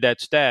had read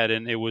that stat,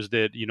 and it was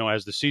that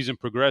as the season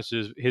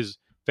progresses, his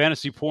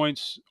fantasy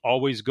points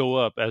always go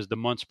up as the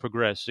months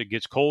progress. It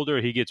gets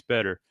colder, he gets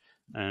better,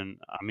 and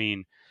I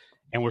mean.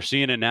 And we're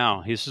seeing it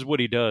now. This is what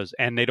he does.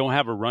 And they don't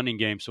have a running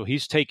game, so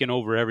he's taken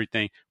over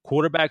everything.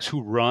 Quarterbacks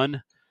who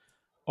run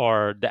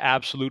are the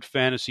absolute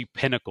fantasy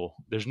pinnacle.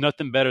 There's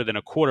nothing better than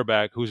a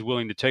quarterback who's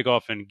willing to take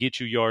off and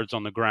get you yards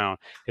on the ground.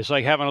 It's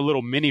like having a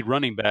little mini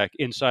running back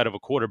inside of a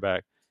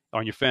quarterback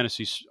on your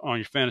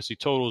fantasy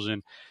totals.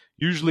 And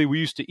usually we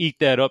used to eat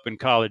that up in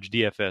college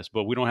DFS,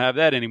 but we don't have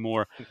that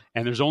anymore.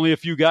 And there's only a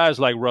few guys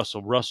like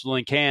Russell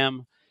and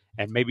Cam,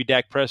 and maybe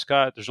Dak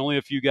Prescott. There's only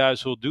a few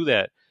guys who'll do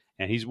that.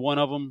 And he's one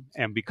of them.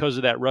 And because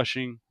of that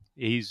rushing,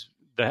 he's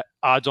the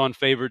odds-on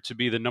favorite to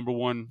be the number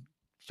one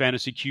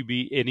fantasy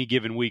QB any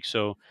given week.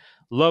 So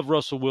love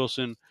Russell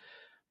Wilson.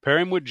 Pair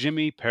him with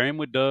Jimmy, pair him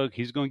with Doug.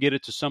 He's going to get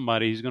it to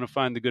somebody. He's going to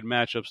find the good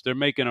matchups. They're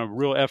making a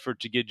real effort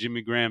to get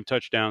Jimmy Graham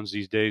touchdowns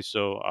these days.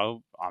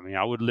 So,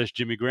 I would list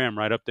Jimmy Graham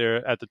right up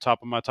there at the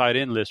top of my tight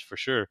end list for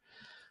sure.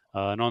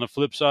 And on the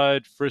flip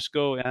side,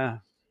 Frisco,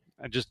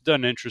 it just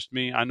doesn't interest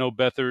me. I know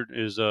Beathard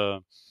is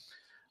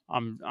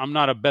I'm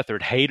not a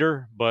Beathard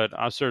hater, but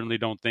I certainly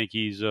don't think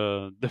he's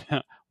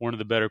one of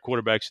the better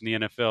quarterbacks in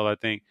the NFL. I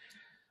think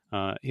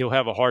he'll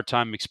have a hard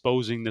time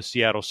exposing the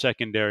Seattle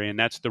secondary, and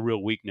that's the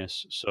real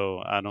weakness.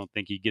 So I don't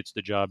think he gets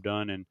the job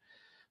done, and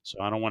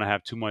so I don't want to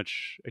have too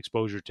much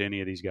exposure to any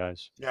of these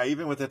guys. Yeah,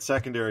 even with that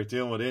secondary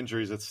dealing with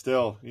injuries, it's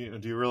still, do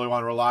you really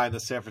want to rely on the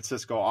San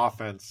Francisco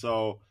offense?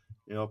 So,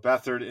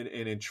 Beathard,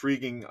 an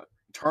intriguing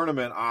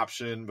tournament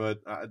option, but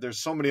there's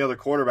so many other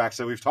quarterbacks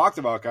that we've talked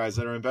about, guys,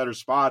 that are in better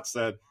spots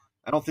that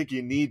I don't think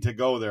you need to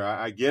go there.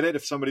 I get it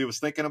if somebody was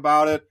thinking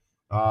about it,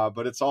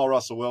 but it's all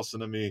Russell Wilson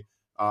to me.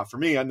 For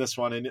me on this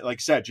one, and like I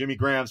said, Jimmy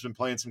Graham's been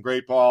playing some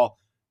great ball.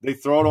 They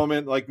throw to him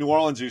in like New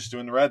Orleans used to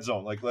in the red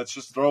zone. Like, let's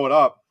just throw it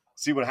up,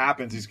 see what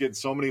happens. He's getting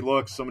so many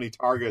looks, so many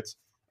targets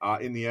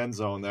in the end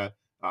zone that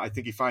I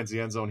think he finds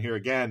the end zone here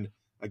again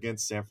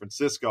against San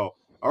Francisco.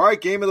 All right,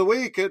 game of the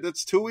week.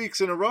 It's 2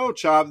 weeks in a row,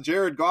 Chop.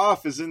 Jared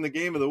Goff is in the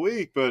game of the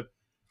week, but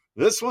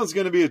this one's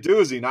going to be a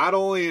doozy, not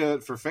only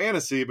for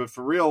fantasy, but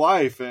for real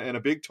life, and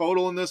a big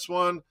total in this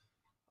one.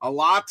 A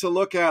lot to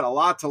look at, a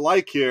lot to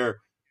like here.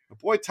 But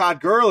boy,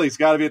 Todd Gurley's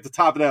got to be at the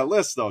top of that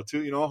list, though,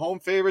 too. Home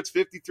favorites,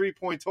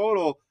 53-point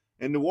total.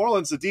 In New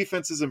Orleans, the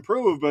defense has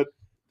improved, but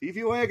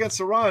DVOA against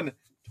the run,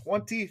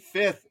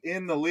 25th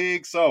in the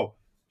league. So,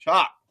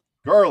 Chop,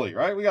 Gurley,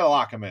 right? We got to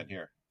lock him in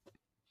here.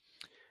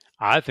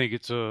 I think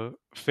it's a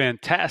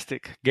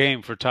fantastic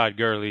game for Todd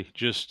Gurley.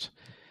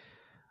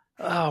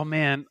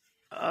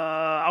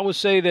 I would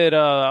say that,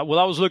 I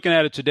was looking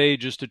at it today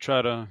just to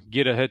try to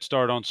get a head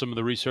start on some of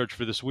the research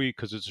for this week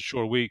because it's a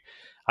short week.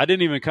 I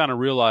didn't even kind of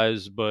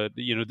realize, but,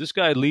 this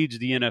guy leads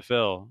the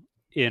NFL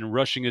in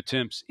rushing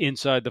attempts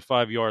inside the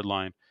 5-yard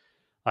line.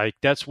 Like,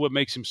 that's what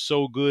makes him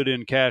so good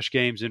in cash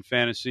games in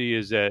fantasy,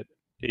 is that,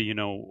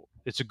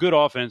 it's a good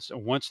offense.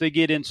 And once they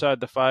get inside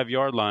the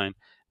 5-yard line,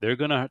 they're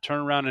going to turn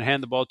around and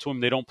hand the ball to him.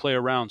 They don't play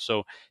around.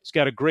 So he's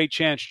got a great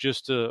chance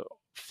just to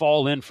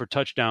fall in for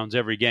touchdowns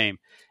every game.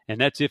 And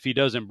that's if he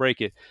doesn't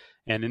break it.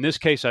 And in this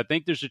case, I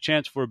think there's a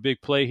chance for a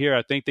big play here.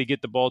 I think they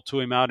get the ball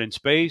to him out in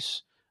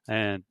space.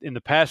 And in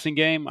the passing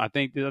game, I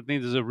think this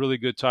is a really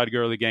good Todd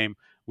Gurley game.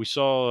 We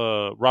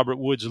saw Robert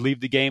Woods leave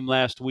the game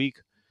last week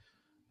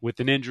with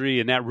an injury,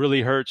 and that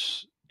really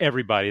hurts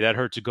everybody. That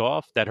hurts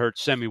Goff. That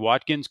hurts Sammy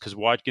Watkins, because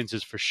Watkins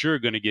is for sure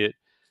going to get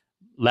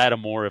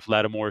Lattimore if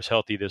Lattimore is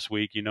healthy this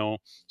week.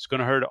 It's going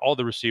to hurt all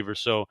the receivers.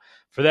 So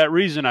for that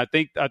reason, I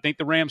think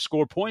the Rams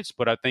score points,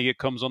 but I think it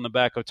comes on the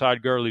back of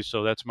Todd Gurley.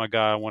 So that's my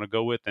guy I want to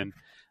go with, and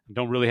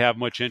don't really have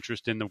much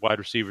interest in the wide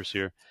receivers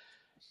here.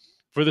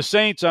 For the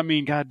Saints, I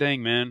mean, god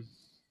dang, man,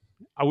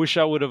 I wish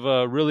I would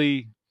have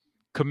really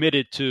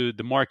committed to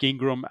the Mark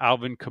Ingram,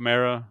 Alvin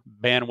Kamara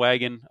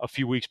bandwagon a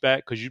few weeks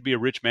back, because you'd be a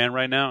rich man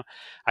right now.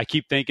 I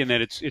keep thinking that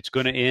it's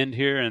going to end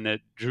here and that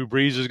Drew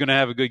Brees is going to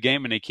have a good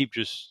game, and they keep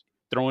just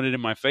throwing it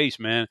in my face,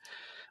 man.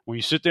 When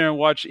you sit there and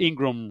watch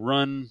Ingram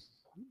run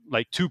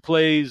like 2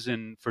 plays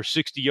and for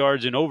 60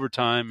 yards in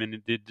overtime,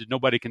 and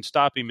nobody can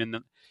stop him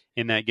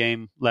in that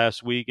game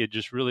last week,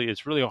 it's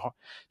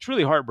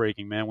really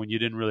heartbreaking, man, when you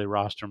didn't really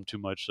roster him too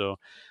much. So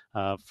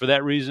for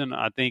that reason,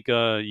 I think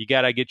you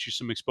got to get you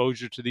some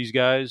exposure to these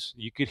guys.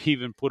 You could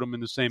even put them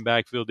in the same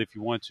backfield if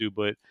you want to,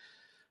 but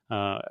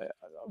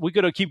we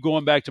got to keep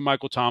going back to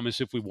Michael Thomas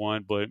if we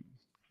want. But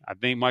I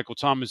think Michael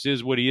Thomas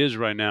is what he is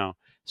right now.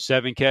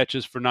 7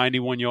 catches for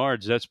 91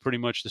 yards. That's pretty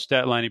much the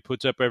stat line he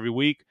puts up every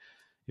week.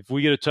 If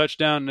we get a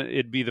touchdown,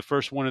 it'd be the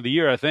first one of the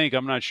year, I think.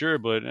 I'm not sure,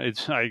 but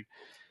it's like,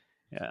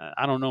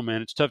 I don't know,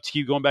 man. It's tough to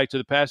keep going back to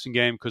the passing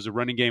game because the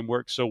running game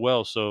works so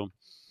well. So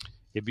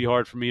it'd be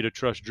hard for me to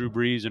trust Drew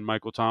Brees and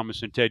Michael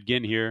Thomas and Ted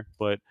Ginn here.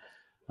 But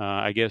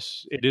I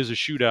guess it is a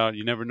shootout.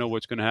 You never know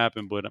what's going to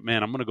happen. But,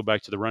 man, I'm going to go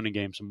back to the running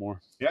game some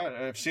more.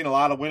 Yeah, I've seen a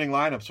lot of winning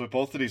lineups with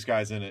both of these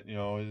guys in it.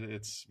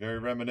 It's very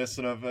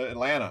reminiscent of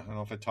Atlanta. I don't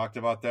know if I talked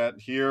about that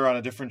here on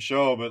a different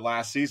show, but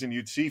last season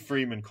you'd see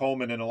Freeman,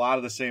 Coleman in a lot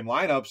of the same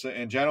lineups.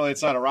 And generally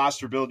it's not a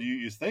roster build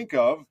you think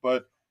of,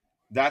 but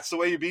that's the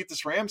way you beat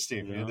this Rams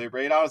team. Yeah. They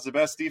rate out as the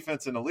best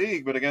defense in the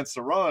league, but against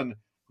the run,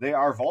 they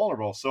are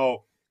vulnerable.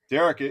 So,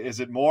 Derek, is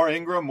it more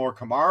Ingram, more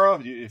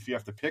Kamara? If you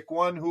have to pick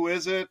one, who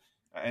is it?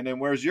 And then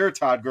where's your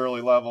Todd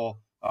Gurley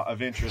level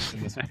of interest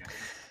in this game?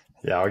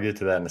 Yeah, I'll get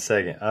to that in a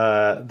second.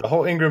 The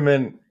whole Ingram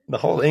and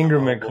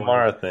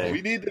Kamara thing.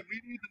 We need to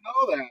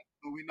know that,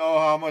 so we know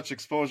how much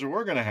exposure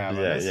we're going to have.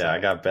 Yeah. I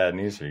got bad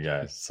news for you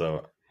guys.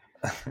 So,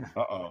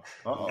 Uh-oh.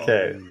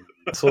 Okay.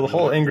 So the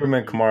whole Ingram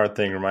and Kamara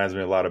thing reminds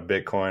me a lot of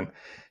Bitcoin.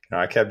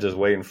 I kept just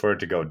waiting for it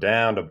to go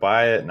down to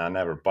buy it, and I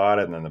never bought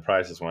it. And then the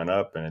prices went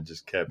up, and it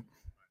just kept.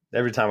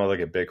 Every time I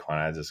look at Bitcoin,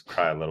 I just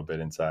cry a little bit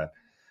inside.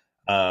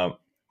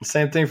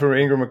 Same thing for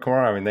Ingram and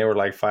Kamara. I mean, they were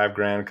like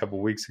 $5,000 a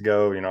couple weeks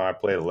ago. I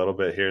played a little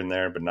bit here and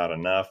there, but not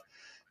enough.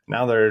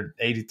 Now they're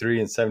 83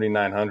 and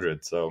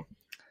 7,900. So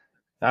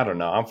I don't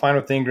know. I'm fine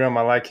with Ingram.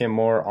 I like him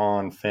more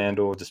on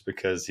FanDuel just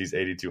because he's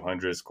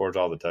 8,200, scores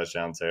all the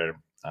touchdowns there.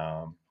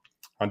 On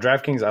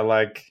DraftKings, I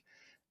like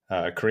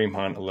Kareem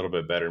Hunt a little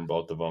bit better than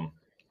both of them.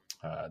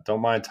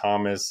 Don't mind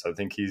Thomas. I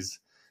think he's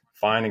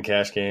fine in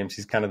cash games.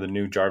 He's kind of the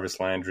new Jarvis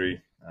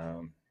Landry.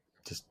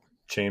 Just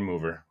chain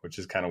mover, which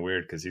is kind of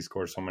weird because he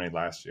scored so many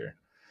last year.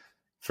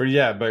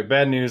 But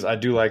bad news, I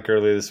do like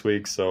Gurley this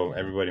week, so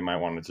everybody might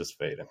want to just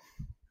fade him.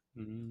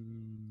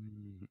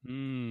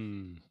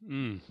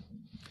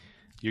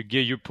 You're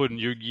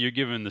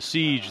giving the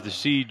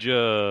siege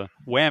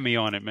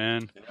whammy on it,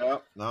 man. Yeah,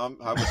 no,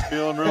 I was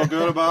feeling real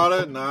good about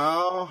it.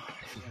 Now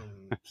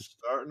I'm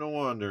starting to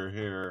wonder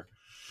here.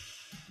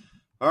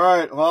 All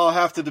right, well, I'll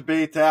have to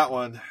debate that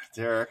one,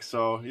 Derek.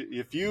 So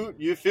if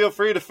you feel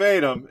free to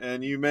fade them,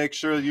 and you make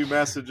sure you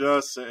message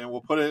us, and we'll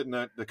put it in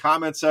the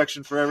comment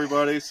section for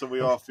everybody so we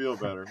all feel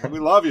better. And we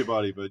love you,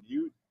 buddy, but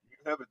you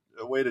have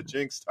a way to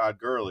jinx Todd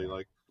Gurley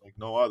like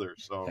no other.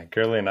 So yeah,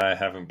 Gurley and I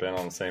haven't been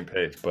on the same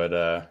page,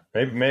 but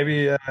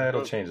maybe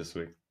it'll change this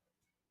week.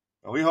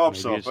 We hope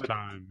Maybe so. It's but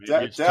time.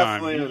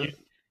 Definitely.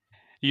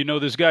 Time.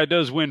 This guy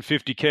does win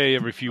 $50K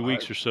every few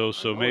weeks or so.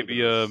 So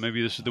maybe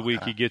this is the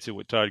week he gets it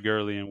with Todd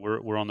Gurley, and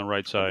we're on the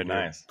right side.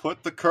 Nice.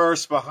 Put the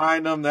curse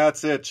behind him.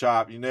 That's it,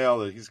 Chop. You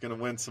nailed it. He's going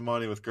to win some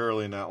money with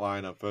Gurley in that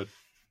lineup, but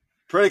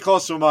pretty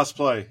close to a must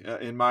play,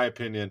 in my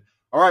opinion.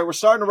 All right, we're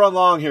starting to run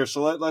long here,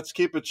 so let's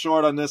keep it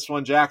short on this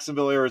one.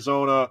 Jacksonville,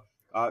 Arizona.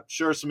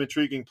 Sure, some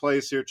intriguing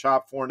plays here.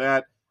 Chop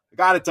Fournette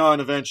got it done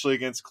eventually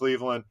against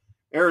Cleveland.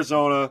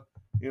 Arizona,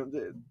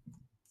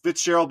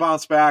 Fitzgerald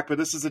bounced back, but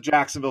this is a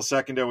Jacksonville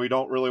secondary we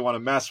don't really want to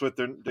mess with.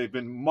 They've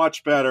been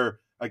much better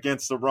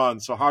against the run,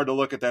 so hard to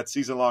look at that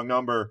season-long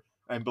number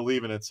and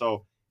believe in it.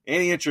 So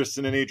any interest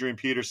in an Adrian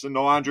Peterson?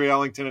 No Andre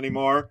Ellington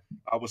anymore.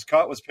 Was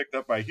picked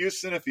up by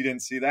Houston, if you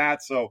didn't see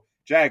that. So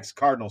Jags,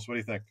 Cardinals, what do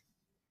you think?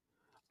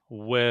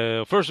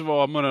 Well, first of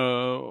all,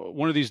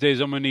 one of these days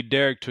I'm gonna need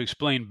Derek to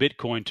explain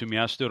Bitcoin to me.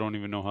 I still don't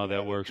even know how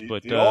that works.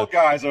 But the old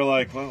guys are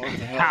like, what the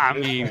hell? I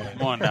mean,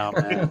 come on now,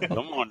 man.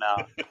 Come on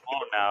now.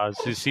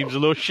 It seems a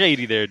little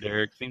shady there,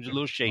 Derek. Seems a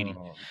little shady.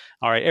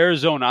 All right,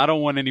 Arizona. I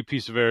don't want any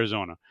piece of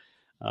Arizona.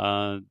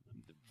 That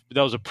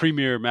was a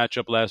premier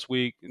matchup last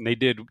week, and they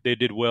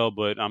did well.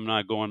 But I'm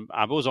not going.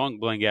 I was on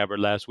Blaine Gabbert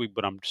last week,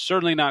 but I'm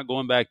certainly not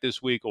going back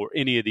this week or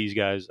any of these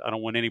guys. I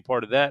don't want any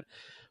part of that.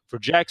 For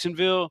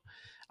Jacksonville,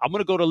 I'm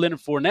going to go to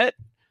Leonard Fournette.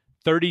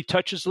 30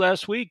 touches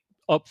last week,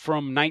 up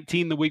from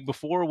 19 the week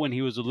before when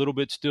he was a little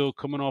bit still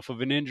coming off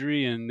of an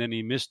injury, and then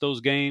he missed those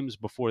games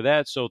before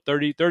that. So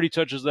 30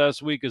 touches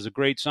last week is a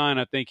great sign.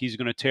 I think he's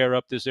going to tear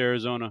up this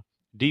Arizona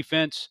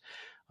defense.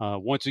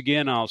 Once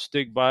again, I'll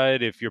stick by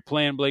it. If you're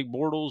playing Blake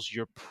Bortles,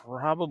 you're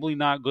probably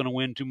not going to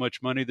win too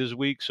much money this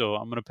week. So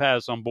I'm going to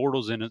pass on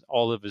Bortles and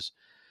all of his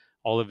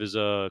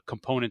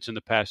components in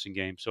the passing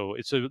game. So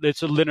it's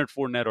a Leonard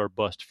Fournette or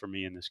bust for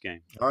me in this game.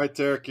 All right,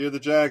 Derek, you're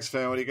the Jags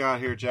fan. What do you got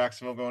here?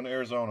 Jacksonville going to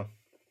Arizona.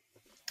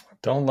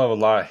 Don't love a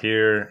lot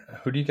here.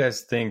 Who do you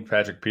guys think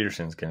Patrick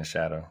Peterson's going to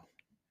shadow?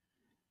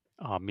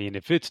 I mean,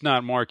 if it's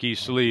not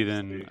Marquise Lee,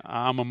 then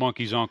I'm a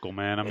monkey's uncle,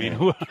 man. I mean,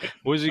 who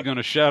is he going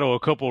to shadow? A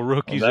couple of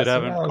rookies that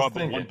haven't caught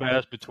one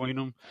pass between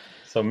them?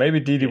 So maybe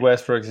D.D.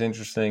 Westbrook's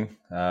interesting.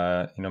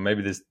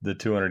 Maybe the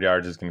 200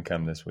 yards is going to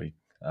come this week.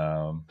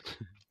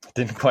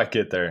 Didn't quite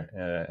get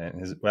there.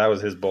 And that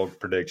was his bold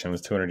prediction,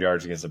 was 200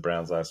 yards against the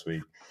Browns last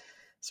week.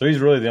 So he's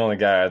really the only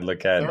guy I'd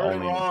look at. Third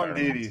and wrong,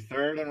 D.D.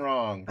 Third and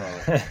wrong,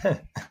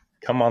 brother.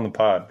 Come on the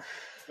pod.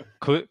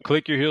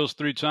 Click your heels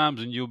 3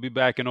 times, and you'll be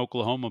back in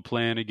Oklahoma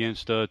playing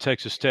against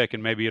Texas Tech,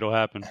 and maybe it'll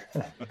happen.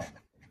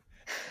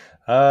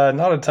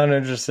 Not a ton of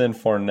interest in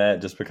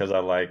Fournette just because I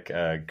like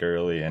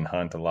Gurley and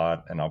Hunt a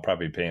lot, and I'll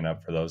probably be paying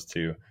up for those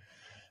two.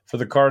 For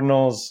the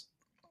Cardinals,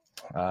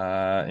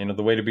 the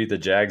way to beat the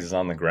Jags is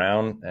on the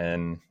ground,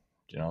 and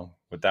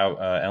without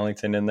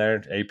Ellington in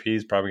there, AP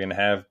is probably going to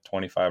have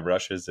 25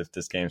 rushes if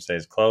this game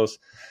stays close.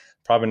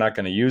 Probably not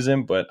going to use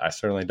him, but I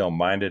certainly don't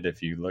mind it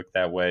if you look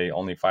that way.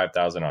 Only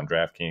 5,000 on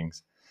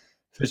DraftKings.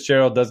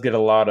 Fitzgerald does get a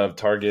lot of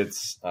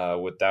targets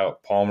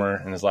without Palmer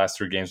in his last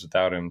 3 games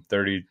without him,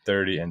 30,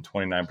 and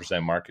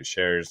 29% market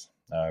shares.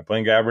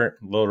 Blaine Gabbert,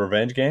 little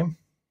revenge game?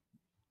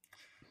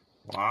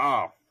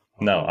 Wow.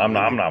 No, I'm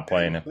not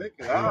playing him. Look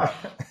at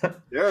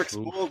that. Derek's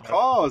bold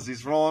calls.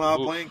 He's rolling out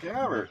Blaine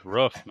Gabbert.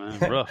 Rough, man,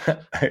 rough.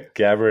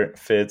 Gabbert,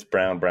 Fitz,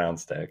 Brown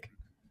stack.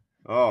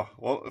 Oh,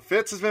 well,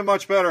 Fitz has been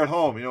much better at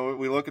home.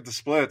 We look at the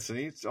splits, and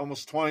he's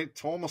almost 27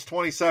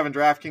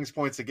 DraftKings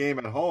points a game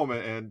at home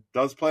and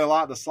does play a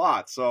lot in the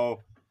slot.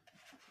 So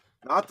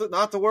not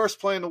the worst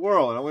play in the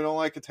world. I know we don't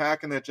like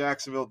attacking that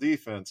Jacksonville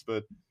defense,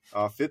 but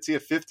Fitzy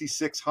at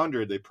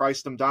 5,600. They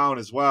priced him down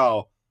as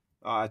well.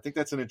 I think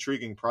that's an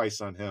intriguing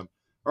price on him.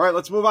 All right,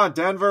 let's move on.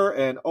 Denver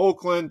and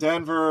Oakland.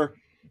 Denver,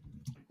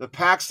 the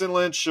Paxton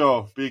Lynch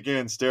show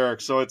begins,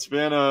 Derek. So it's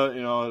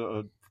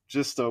been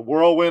just a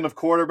whirlwind of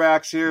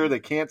quarterbacks here. They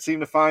can't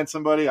seem to find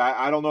somebody.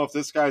 I don't know if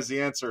this guy's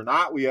the answer or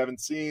not. We haven't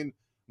seen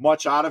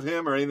much out of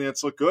him or anything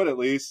that's looked good, at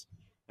least.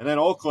 And then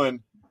Oakland,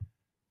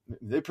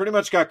 they pretty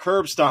much got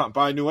curb stomped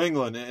by New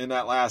England in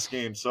that last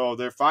game. So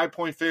they're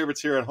 5-point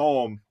favorites here at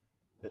home.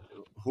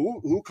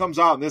 Who comes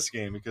out in this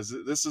game? Because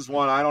this is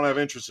one I don't have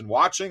interest in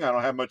watching. I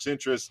don't have much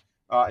interest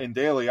in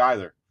daily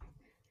either.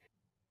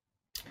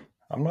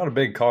 I'm not a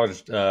big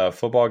college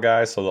football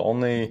guy, so the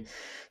only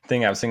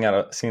thing I've seen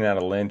out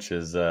of Lynch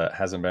is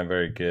hasn't been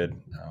very good.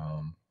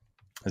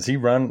 Has he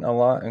run a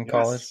lot in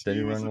college? Did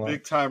he run a lot?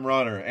 Big time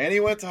runner, and he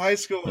went to high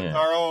school with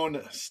our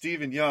own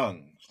Stephen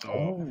Young.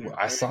 So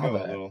I saw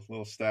that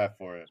little stat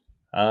for it.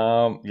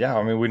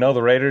 We know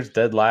the Raiders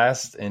dead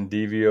last in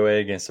DVOA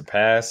against the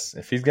pass.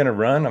 If he's going to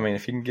run,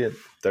 if he can get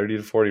 30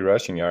 to 40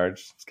 rushing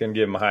yards, it's going to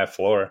give him a high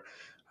floor.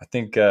 I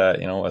think a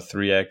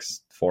 3x,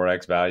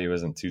 4x value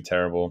isn't too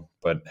terrible,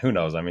 but who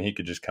knows? He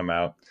could just come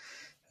out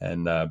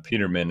and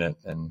Peterman it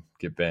and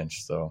get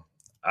benched. So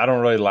I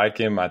don't really like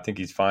him. I think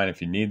he's fine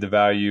if you need the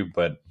value,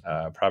 but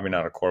probably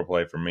not a core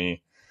play for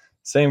me.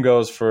 Same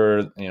goes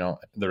for,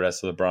 the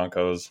rest of the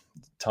Broncos.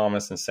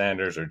 Thomas and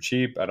Sanders are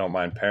cheap. I don't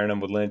mind pairing them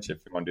with Lynch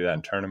if you want to do that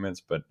in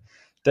tournaments, but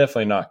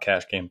definitely not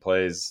cash game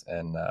plays.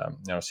 And,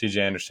 CJ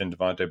Anderson,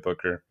 Devontae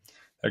Booker,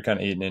 they're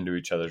kind of eating into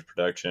each other's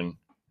production.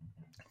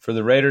 For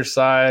the Raiders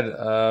side,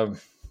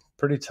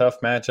 pretty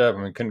tough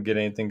matchup. Couldn't get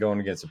anything going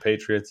against the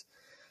Patriots.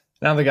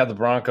 Now they got the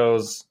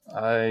Broncos.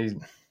 I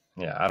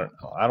don't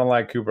know. I don't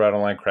like Cooper. I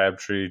don't like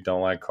Crabtree.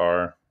 Don't like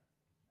Carr.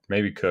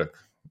 Maybe Cook.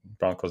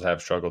 Broncos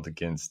have struggled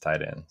against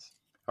tight ends.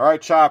 All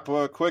right, Chop,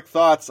 quick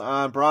thoughts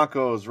on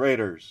Broncos,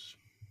 Raiders.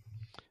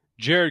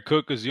 Jared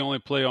Cook is the only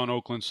play on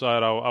Oakland's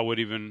side I would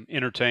even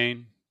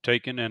entertain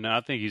taking, and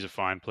I think he's a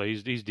fine play.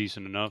 He's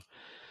decent enough.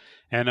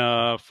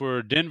 And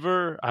for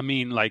Denver,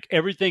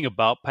 everything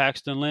about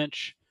Paxton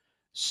Lynch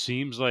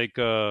seems like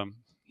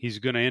he's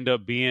going to end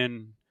up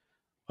being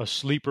a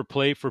sleeper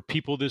play for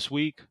people this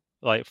week.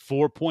 Like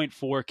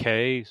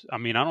 4.4K. I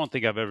don't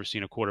think I've ever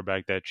seen a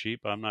quarterback that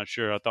cheap. I'm not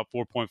sure. I thought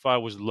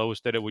 4.5 was the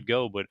lowest that it would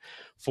go, but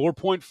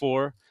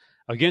 4.4.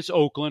 against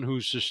Oakland,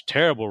 who's just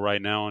terrible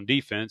right now on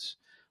defense.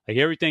 Like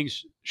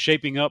everything's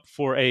shaping up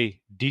for a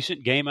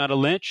decent game out of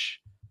Lynch,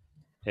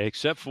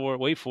 except for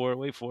wait for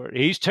it.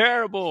 He's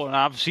terrible, and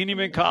I've seen him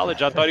in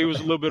college. I thought he was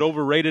a little bit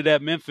overrated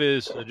at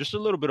Memphis, just a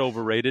little bit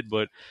overrated,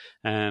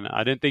 and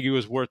I didn't think he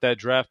was worth that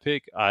draft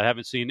pick. I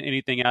haven't seen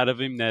anything out of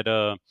him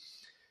that.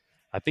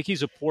 I think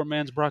he's a poor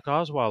man's Brock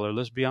Osweiler.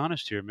 Let's be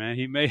honest here, man.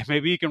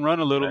 Maybe he can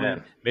run a little.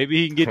 Man, maybe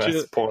he can get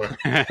you. Poor.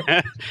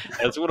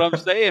 That's what I'm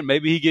saying.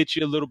 Maybe he gets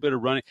you a little bit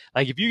of running.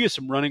 Like if you get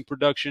some running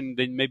production,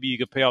 then maybe you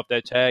could pay off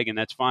that tag, and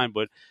that's fine.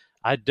 But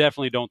I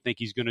definitely don't think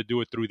he's going to do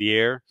it through the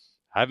air.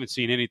 I haven't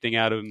seen anything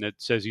out of him that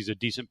says he's a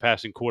decent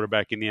passing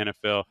quarterback in the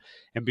NFL.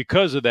 And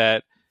because of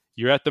that,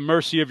 you're at the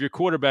mercy of your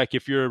quarterback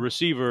if you're a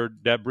receiver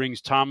that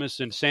brings Thomas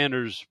and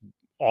Sanders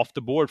off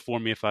the board for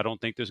me if I don't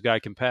think this guy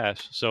can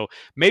pass. So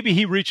maybe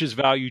he reaches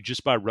value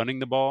just by running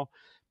the ball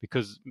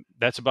because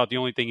that's about the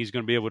only thing he's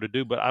going to be able to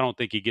do, but I don't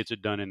think he gets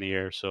it done in the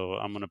air. So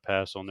I'm going to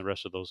pass on the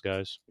rest of those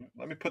guys.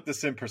 Let me put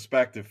this in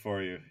perspective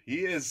for you.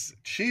 He is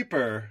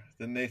cheaper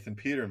than Nathan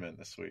Peterman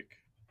this week.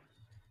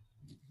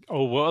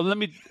 Oh, well,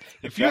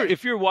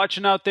 if you're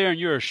watching out there and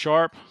you're a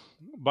sharp,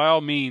 by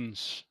all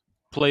means,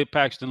 play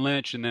Paxton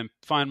Lynch and then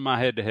find my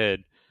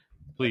head-to-head.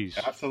 Please.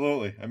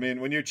 Absolutely. I mean,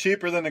 when you're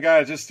cheaper than the guy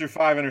that just threw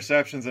 5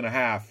 interceptions and a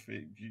half,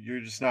 you're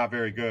just not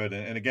very good.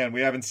 And again,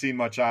 we haven't seen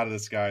much out of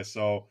this guy.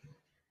 So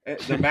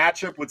the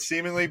matchup would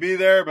seemingly be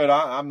there, but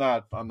I'm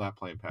not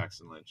playing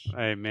Paxton Lynch.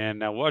 Hey, man,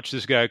 now watch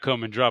this guy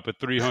come and drop a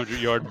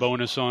 300-yard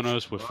bonus on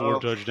us with 4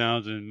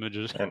 touchdowns and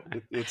just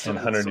it's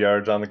 100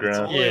 yards on the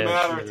ground. It's only a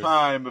matter of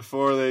time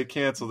before they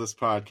cancel this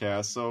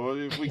podcast. So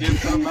if we get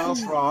something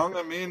else wrong,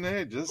 I mean,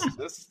 hey, just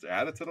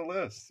add it to the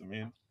list. I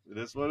mean, it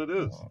is what it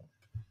is.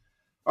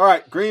 All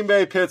right, Green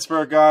Bay,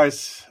 Pittsburgh,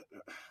 guys.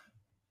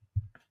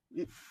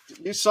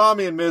 You saw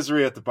me in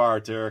misery at the bar,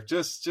 Derek.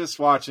 Just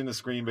watching this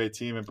Green Bay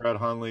team and Brett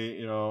Hundley.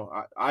 You know,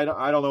 I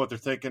don't know what they're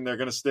thinking. They're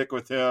going to stick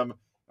with him.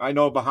 I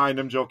know behind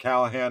him, Joe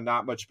Callahan,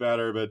 not much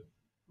better, but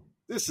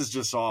this is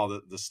just all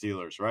the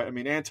Steelers, right? I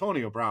mean,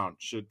 Antonio Brown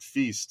should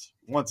feast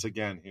once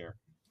again here.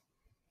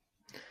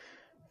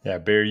 Yeah,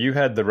 Bear, you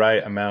had the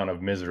right amount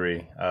of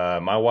misery.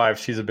 My wife,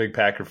 she's a big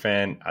Packer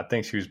fan. I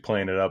think she was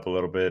playing it up a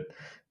little bit.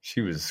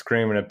 She was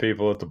screaming at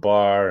people at the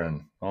bar,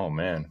 and oh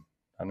man,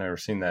 I've never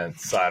seen that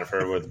side of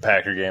her with the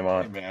Packer game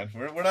on. Hey man,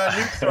 we're not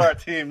used to our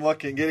team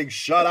getting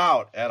shut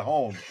out at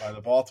home by the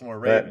Baltimore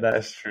Ravens.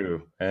 That's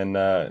true, and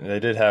they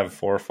did have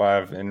 4 or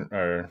 5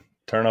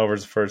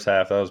 turnovers the first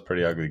half. That was a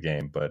pretty ugly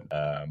game, but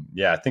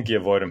yeah, I think you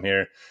avoid him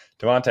here.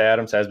 Devontae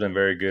Adams has been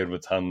very good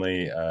with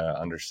Hundley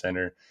under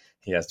center.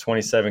 He has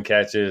 27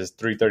 catches,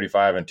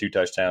 335, and 2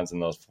 touchdowns in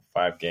those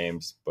 5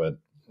 games, but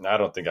I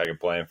don't think I could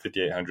play him.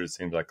 5,800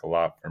 seems like a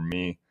lot for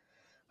me.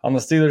 On the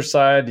Steelers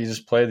side, you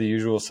just play the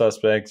usual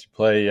suspects. You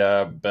play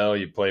Bell,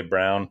 you play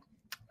Brown,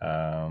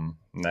 and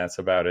that's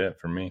about it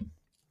for me.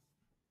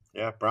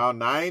 Yeah, Brown,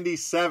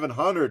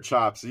 9,700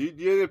 chops.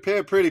 You pay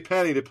a pretty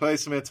penny to play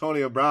some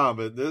Antonio Brown,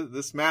 but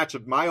this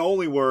matchup, my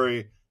only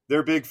worry,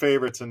 they're big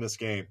favorites in this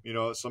game. You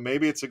know, so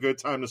maybe it's a good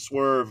time to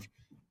swerve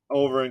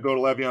over and go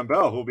to Le'Veon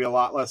Bell, who will be a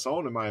lot less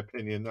owned, in my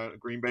opinion.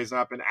 Green Bay's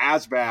not been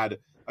as bad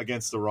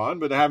against the run,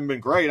 but they haven't been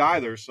great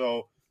either.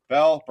 So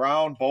Bell,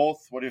 Brown,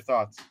 both. What are your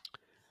thoughts?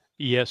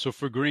 Yeah, so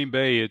for Green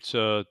Bay, it's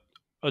a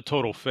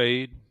total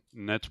fade,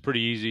 and that's pretty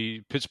easy.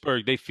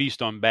 Pittsburgh, they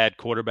feast on bad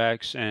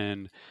quarterbacks,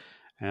 and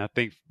I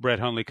think Brett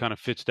Hundley kind of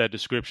fits that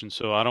description,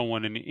 so I don't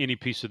want any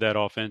piece of that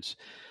offense.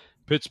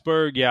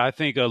 Pittsburgh, yeah, I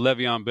think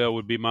Le'Veon Bell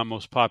would be my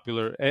most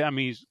popular. I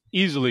mean,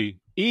 he's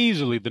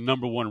easily the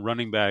number 1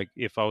 running back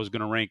if I was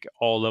going to rank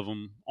all of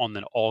them on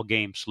the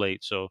all-game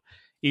slate. So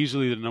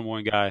easily the number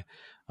 1 guy,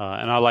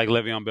 and I like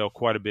Le'Veon Bell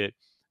quite a bit.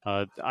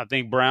 I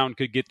think Brown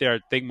could get there. I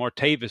think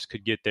Martavis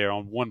could get there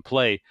on one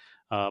play.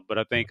 But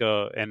I think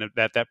and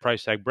at that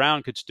price tag,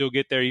 Brown could still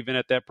get there even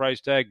at that price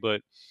tag.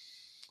 But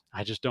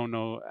I just don't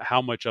know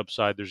how much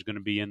upside there's going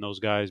to be in those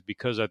guys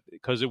because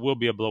it will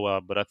be a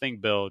blowout. But I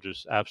think Bell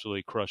just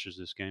absolutely crushes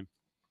this game.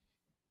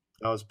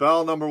 Now, is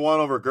Bell number 1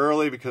 over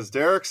Gurley because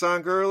Derek's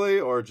on Gurley,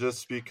 or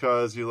just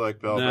because you like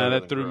Bell? Nah,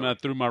 that threw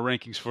my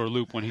rankings for a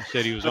loop when he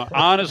said he was on.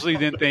 Honestly, I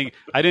didn't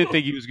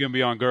think he was going to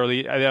be on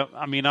Gurley.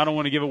 I mean, I don't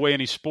want to give away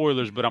any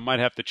spoilers, but I might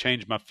have to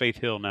change my Faith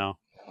Hill now.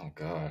 Oh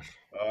gosh.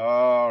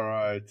 All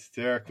right,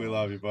 Derek, we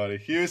love you, buddy.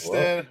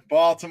 Houston,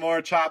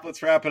 Baltimore, Chop.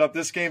 Let's wrap it up.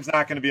 This game's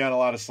not going to be on a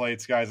lot of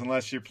slates, guys,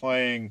 unless you're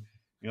playing,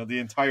 the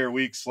entire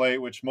week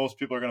slate, which most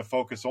people are going to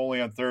focus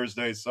only on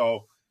Thursdays.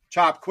 So.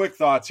 Chop, quick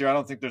thoughts here. I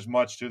don't think there's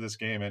much to this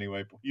game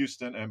anyway.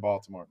 Houston and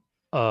Baltimore.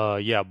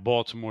 Yeah,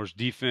 Baltimore's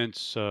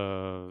defense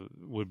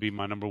would be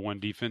my number 1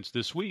 defense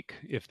this week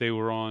if they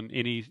were on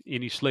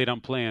any slate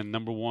I'm playing.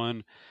 Number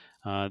 1,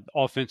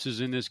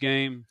 offenses in this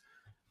game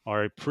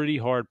are a pretty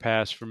hard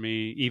pass for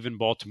me. Even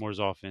Baltimore's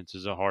offense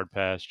is a hard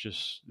pass.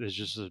 It's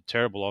just a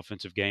terrible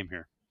offensive game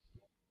here.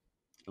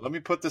 Let me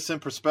put this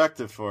in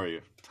perspective for you.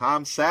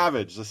 Tom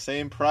Savage, the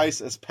same price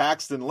as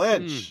Paxton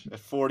Lynch at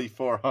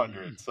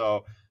 4,400.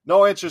 So.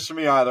 No interest for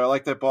me either. I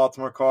like that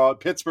Baltimore call.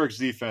 Pittsburgh's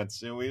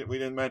defense. We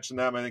didn't mention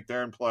them. I think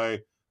they're in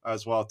play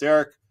as well.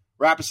 Derek,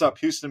 wrap us up.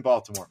 Houston,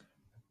 Baltimore.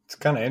 It's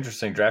kind of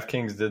interesting.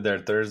 DraftKings did their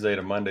Thursday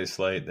to Monday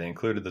slate. They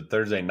included the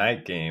Thursday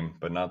night game,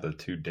 but not the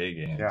 2-day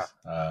games.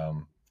 Yeah.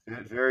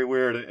 Very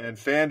weird. And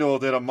FanDuel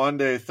did a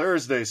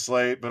Monday-Thursday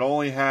slate, but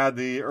only had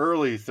the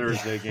early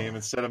Thursday game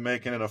instead of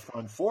making it a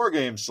fun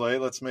 4-game slate.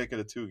 Let's make it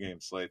a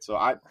 2-game slate. So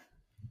I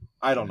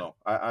don't know.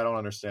 I don't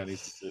understand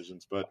these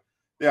decisions, but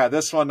yeah,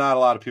 this one, not a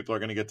lot of people are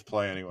going to get to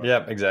play anyway.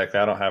 Yep, exactly.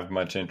 I don't have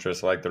much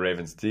interest. I like the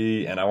Ravens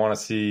D, and I want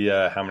to see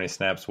how many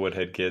snaps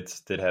Woodhead gets.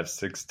 Did have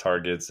 6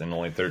 targets and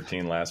only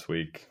 13 last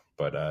week,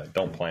 but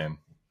don't play him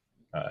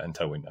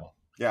until we know.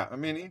 Yeah, I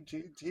mean,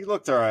 he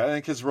looked all right. I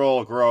think his role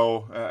will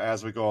grow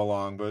as we go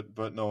along,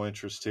 but no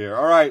interest here.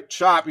 All right,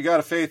 Chop, you got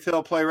a Faith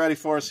Hill play ready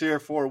for us here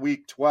for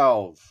Week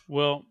 12.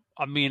 Well,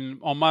 I mean,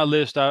 on my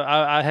list,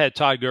 I had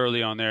Todd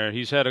Gurley on there.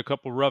 He's had a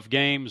couple rough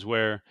games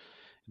where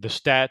the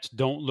stats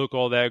don't look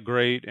all that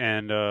great,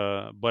 and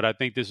but I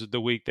think this is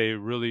the week they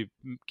really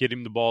get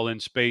him the ball in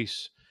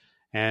space,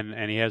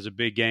 and he has a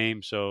big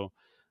game. So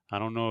I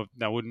don't know if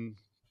that wouldn't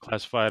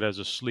classify it as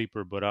a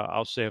sleeper, but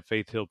I'll say a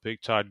Faith Hill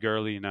pick, Todd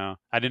Gurley. Now,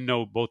 I didn't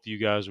know both of you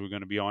guys were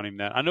going to be on him.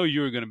 I know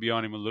you were going to be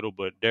on him a little,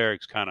 but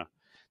Derek's kind of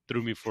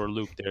threw me for a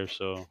loop there,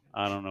 so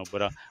I don't know.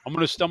 But I'm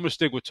gonna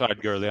stick with Todd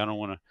Gurley. I don't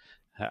want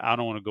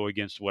to go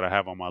against what I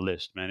have on my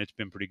list, man. It's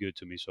been pretty good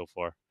to me so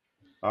far.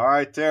 All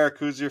right, Derek,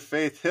 who's your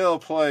Faith Hill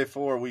play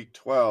for Week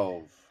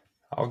 12?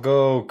 I'll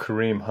go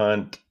Kareem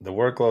Hunt. The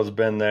workload's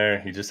been there.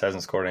 He just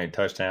hasn't scored any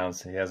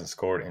touchdowns. He hasn't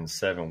scored in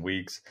 7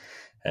 weeks.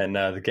 And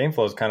the game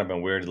flow has kind of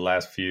been weird the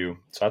last few.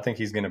 So I think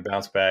he's going to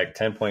bounce back.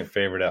 10-point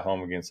favorite at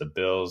home against the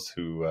Bills,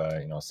 who,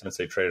 since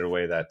they traded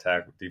away that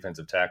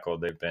defensive tackle,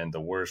 they've been the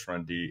worst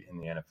run D in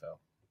the NFL.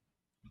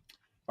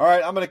 All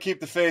right, I'm going to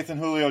keep the faith in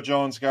Julio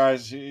Jones,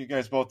 guys. You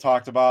guys both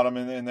talked about him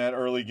in that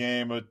early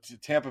game. But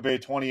Tampa Bay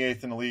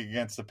 28th in the league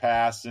against the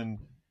pass. And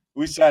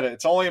we said it.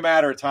 It's only a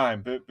matter of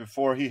time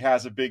before he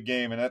has a big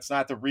game. And that's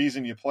not the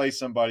reason you play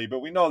somebody. But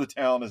we know the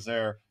talent is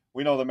there.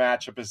 We know the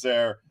matchup is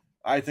there.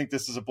 I think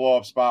this is a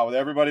blow-up spot with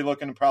everybody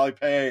looking to probably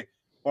pay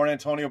for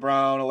Antonio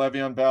Brown,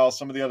 Le'Veon Bell,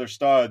 some of the other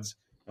studs.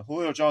 And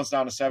Julio Jones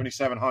down to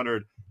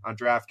 7,700 on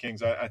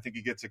DraftKings. I think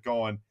he gets it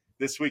going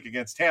this week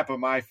against Tampa.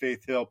 My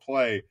Faith Hill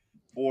play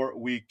for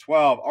Week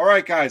 12. All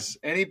right, guys,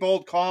 any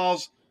bold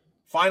calls,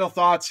 final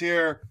thoughts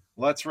here?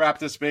 Let's wrap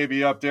this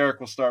baby up.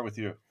 Derek, we'll start with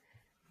you.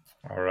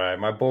 All right,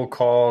 my bold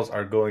calls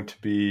are going to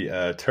be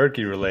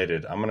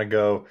turkey-related. I'm going to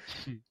go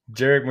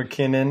Jerick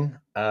McKinnon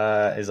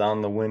is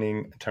on the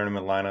winning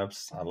tournament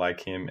lineups. I like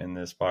him in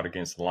this spot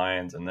against the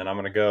Lions. And then I'm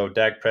going to go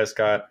Dak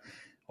Prescott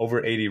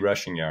over 80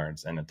 rushing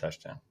yards and a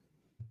touchdown.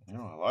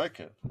 Oh, I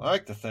like it. I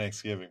like the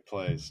Thanksgiving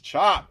plays.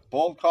 Chop,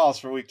 bold calls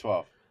for Week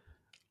 12.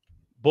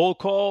 Bold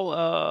call,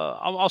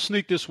 I'll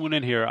sneak this one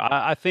in here.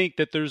 I think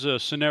that there's a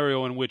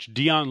scenario in which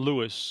Dion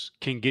Lewis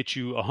can get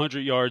you 100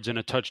 yards and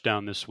a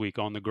touchdown this week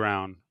on the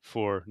ground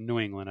for New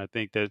England. I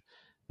think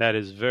that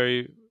is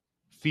very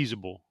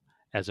feasible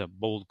as a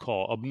bold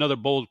call. Another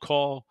bold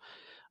call,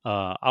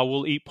 I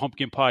will eat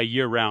pumpkin pie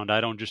year-round.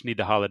 I don't just need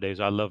the holidays.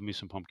 I love me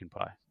some pumpkin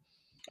pie.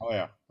 Oh,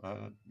 yeah.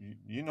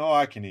 You know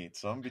I can eat,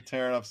 so I'm going to be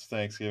tearing up some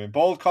Thanksgiving.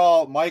 Bold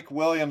call, Mike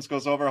Williams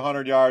goes over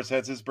 100 yards,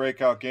 has his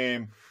breakout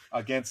game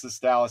against the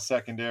Dallas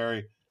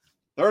secondary.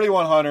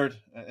 3,100.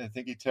 I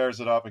think he tears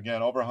it up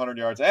again, over 100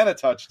 yards and a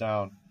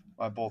touchdown.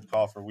 My bold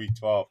call for Week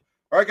 12.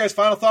 All right, guys,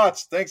 final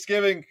thoughts.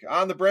 Thanksgiving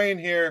on the brain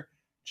here.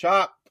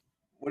 Chop,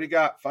 what do you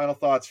got? Final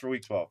thoughts for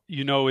Week 12.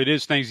 You know, it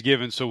is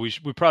Thanksgiving, so we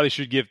probably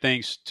should give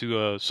thanks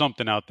to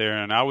something out there.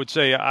 And I would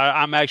say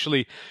I'm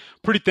actually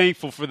pretty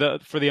thankful for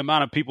the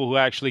amount of people who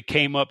actually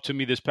came up to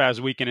me this past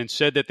weekend and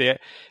said that they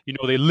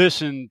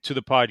listened to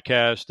the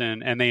podcast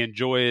and they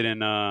enjoy it.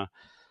 And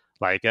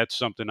that's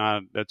something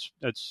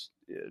that's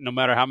no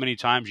matter how many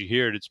times you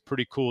hear it, it's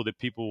pretty cool that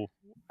people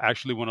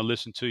actually want to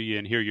listen to you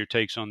and hear your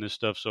takes on this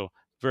stuff. So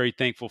very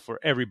thankful for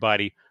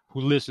everybody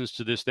who listens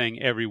to this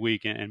thing every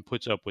week and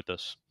puts up with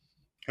us.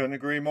 Couldn't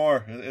agree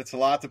more. It's a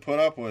lot to put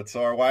up with.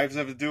 So our wives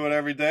have to do it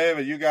every day,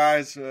 but you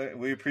guys,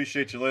 we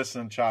appreciate you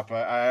listening, Chop.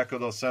 I echo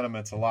those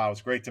sentiments a lot. It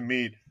was great to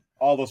meet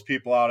all those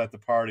people out at the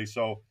party.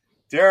 So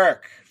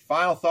Derek,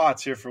 final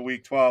thoughts here for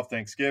Week 12,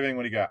 Thanksgiving.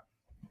 What do you got?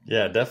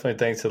 Yeah, definitely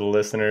thanks to the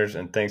listeners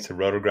and thanks to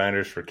Roto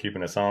Grinders for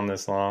keeping us on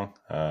this long.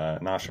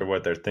 Not sure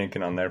what they're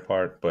thinking on their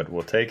part, but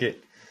we'll take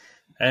it.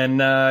 And,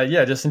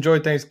 just enjoy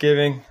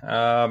Thanksgiving.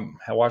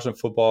 Watch some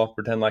football.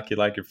 Pretend like you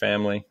like your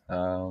family.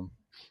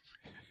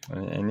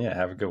 And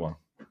have a good one.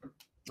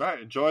 All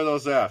right, enjoy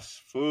those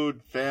Fs.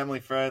 Food, family,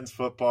 friends,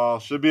 football.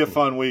 Should be a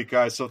fun week,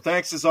 guys. So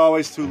thanks, as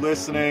always, to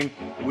listening.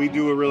 We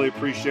do really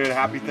appreciate it.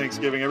 Happy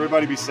Thanksgiving.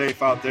 Everybody be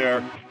safe out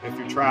there. If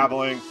you're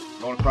traveling,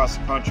 going across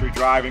the country,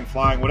 driving,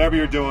 flying, whatever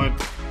you're doing,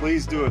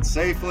 please do it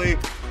safely.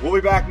 We'll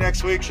be back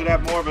next week. Should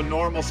have more of a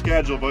normal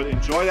schedule, but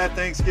enjoy that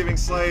Thanksgiving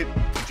slate.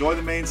 Enjoy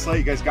the main slate.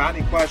 You guys got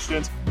any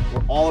questions?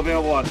 We're all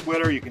available on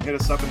Twitter. You can hit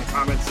us up in the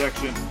comment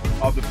section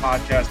of the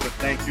podcast. But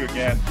thank you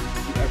again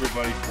to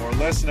everybody for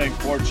listening.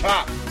 For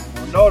Chop,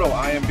 for Noto,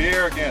 I am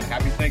Beer. Again,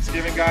 happy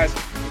Thanksgiving, guys.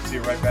 We'll see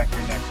you right back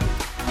here next week.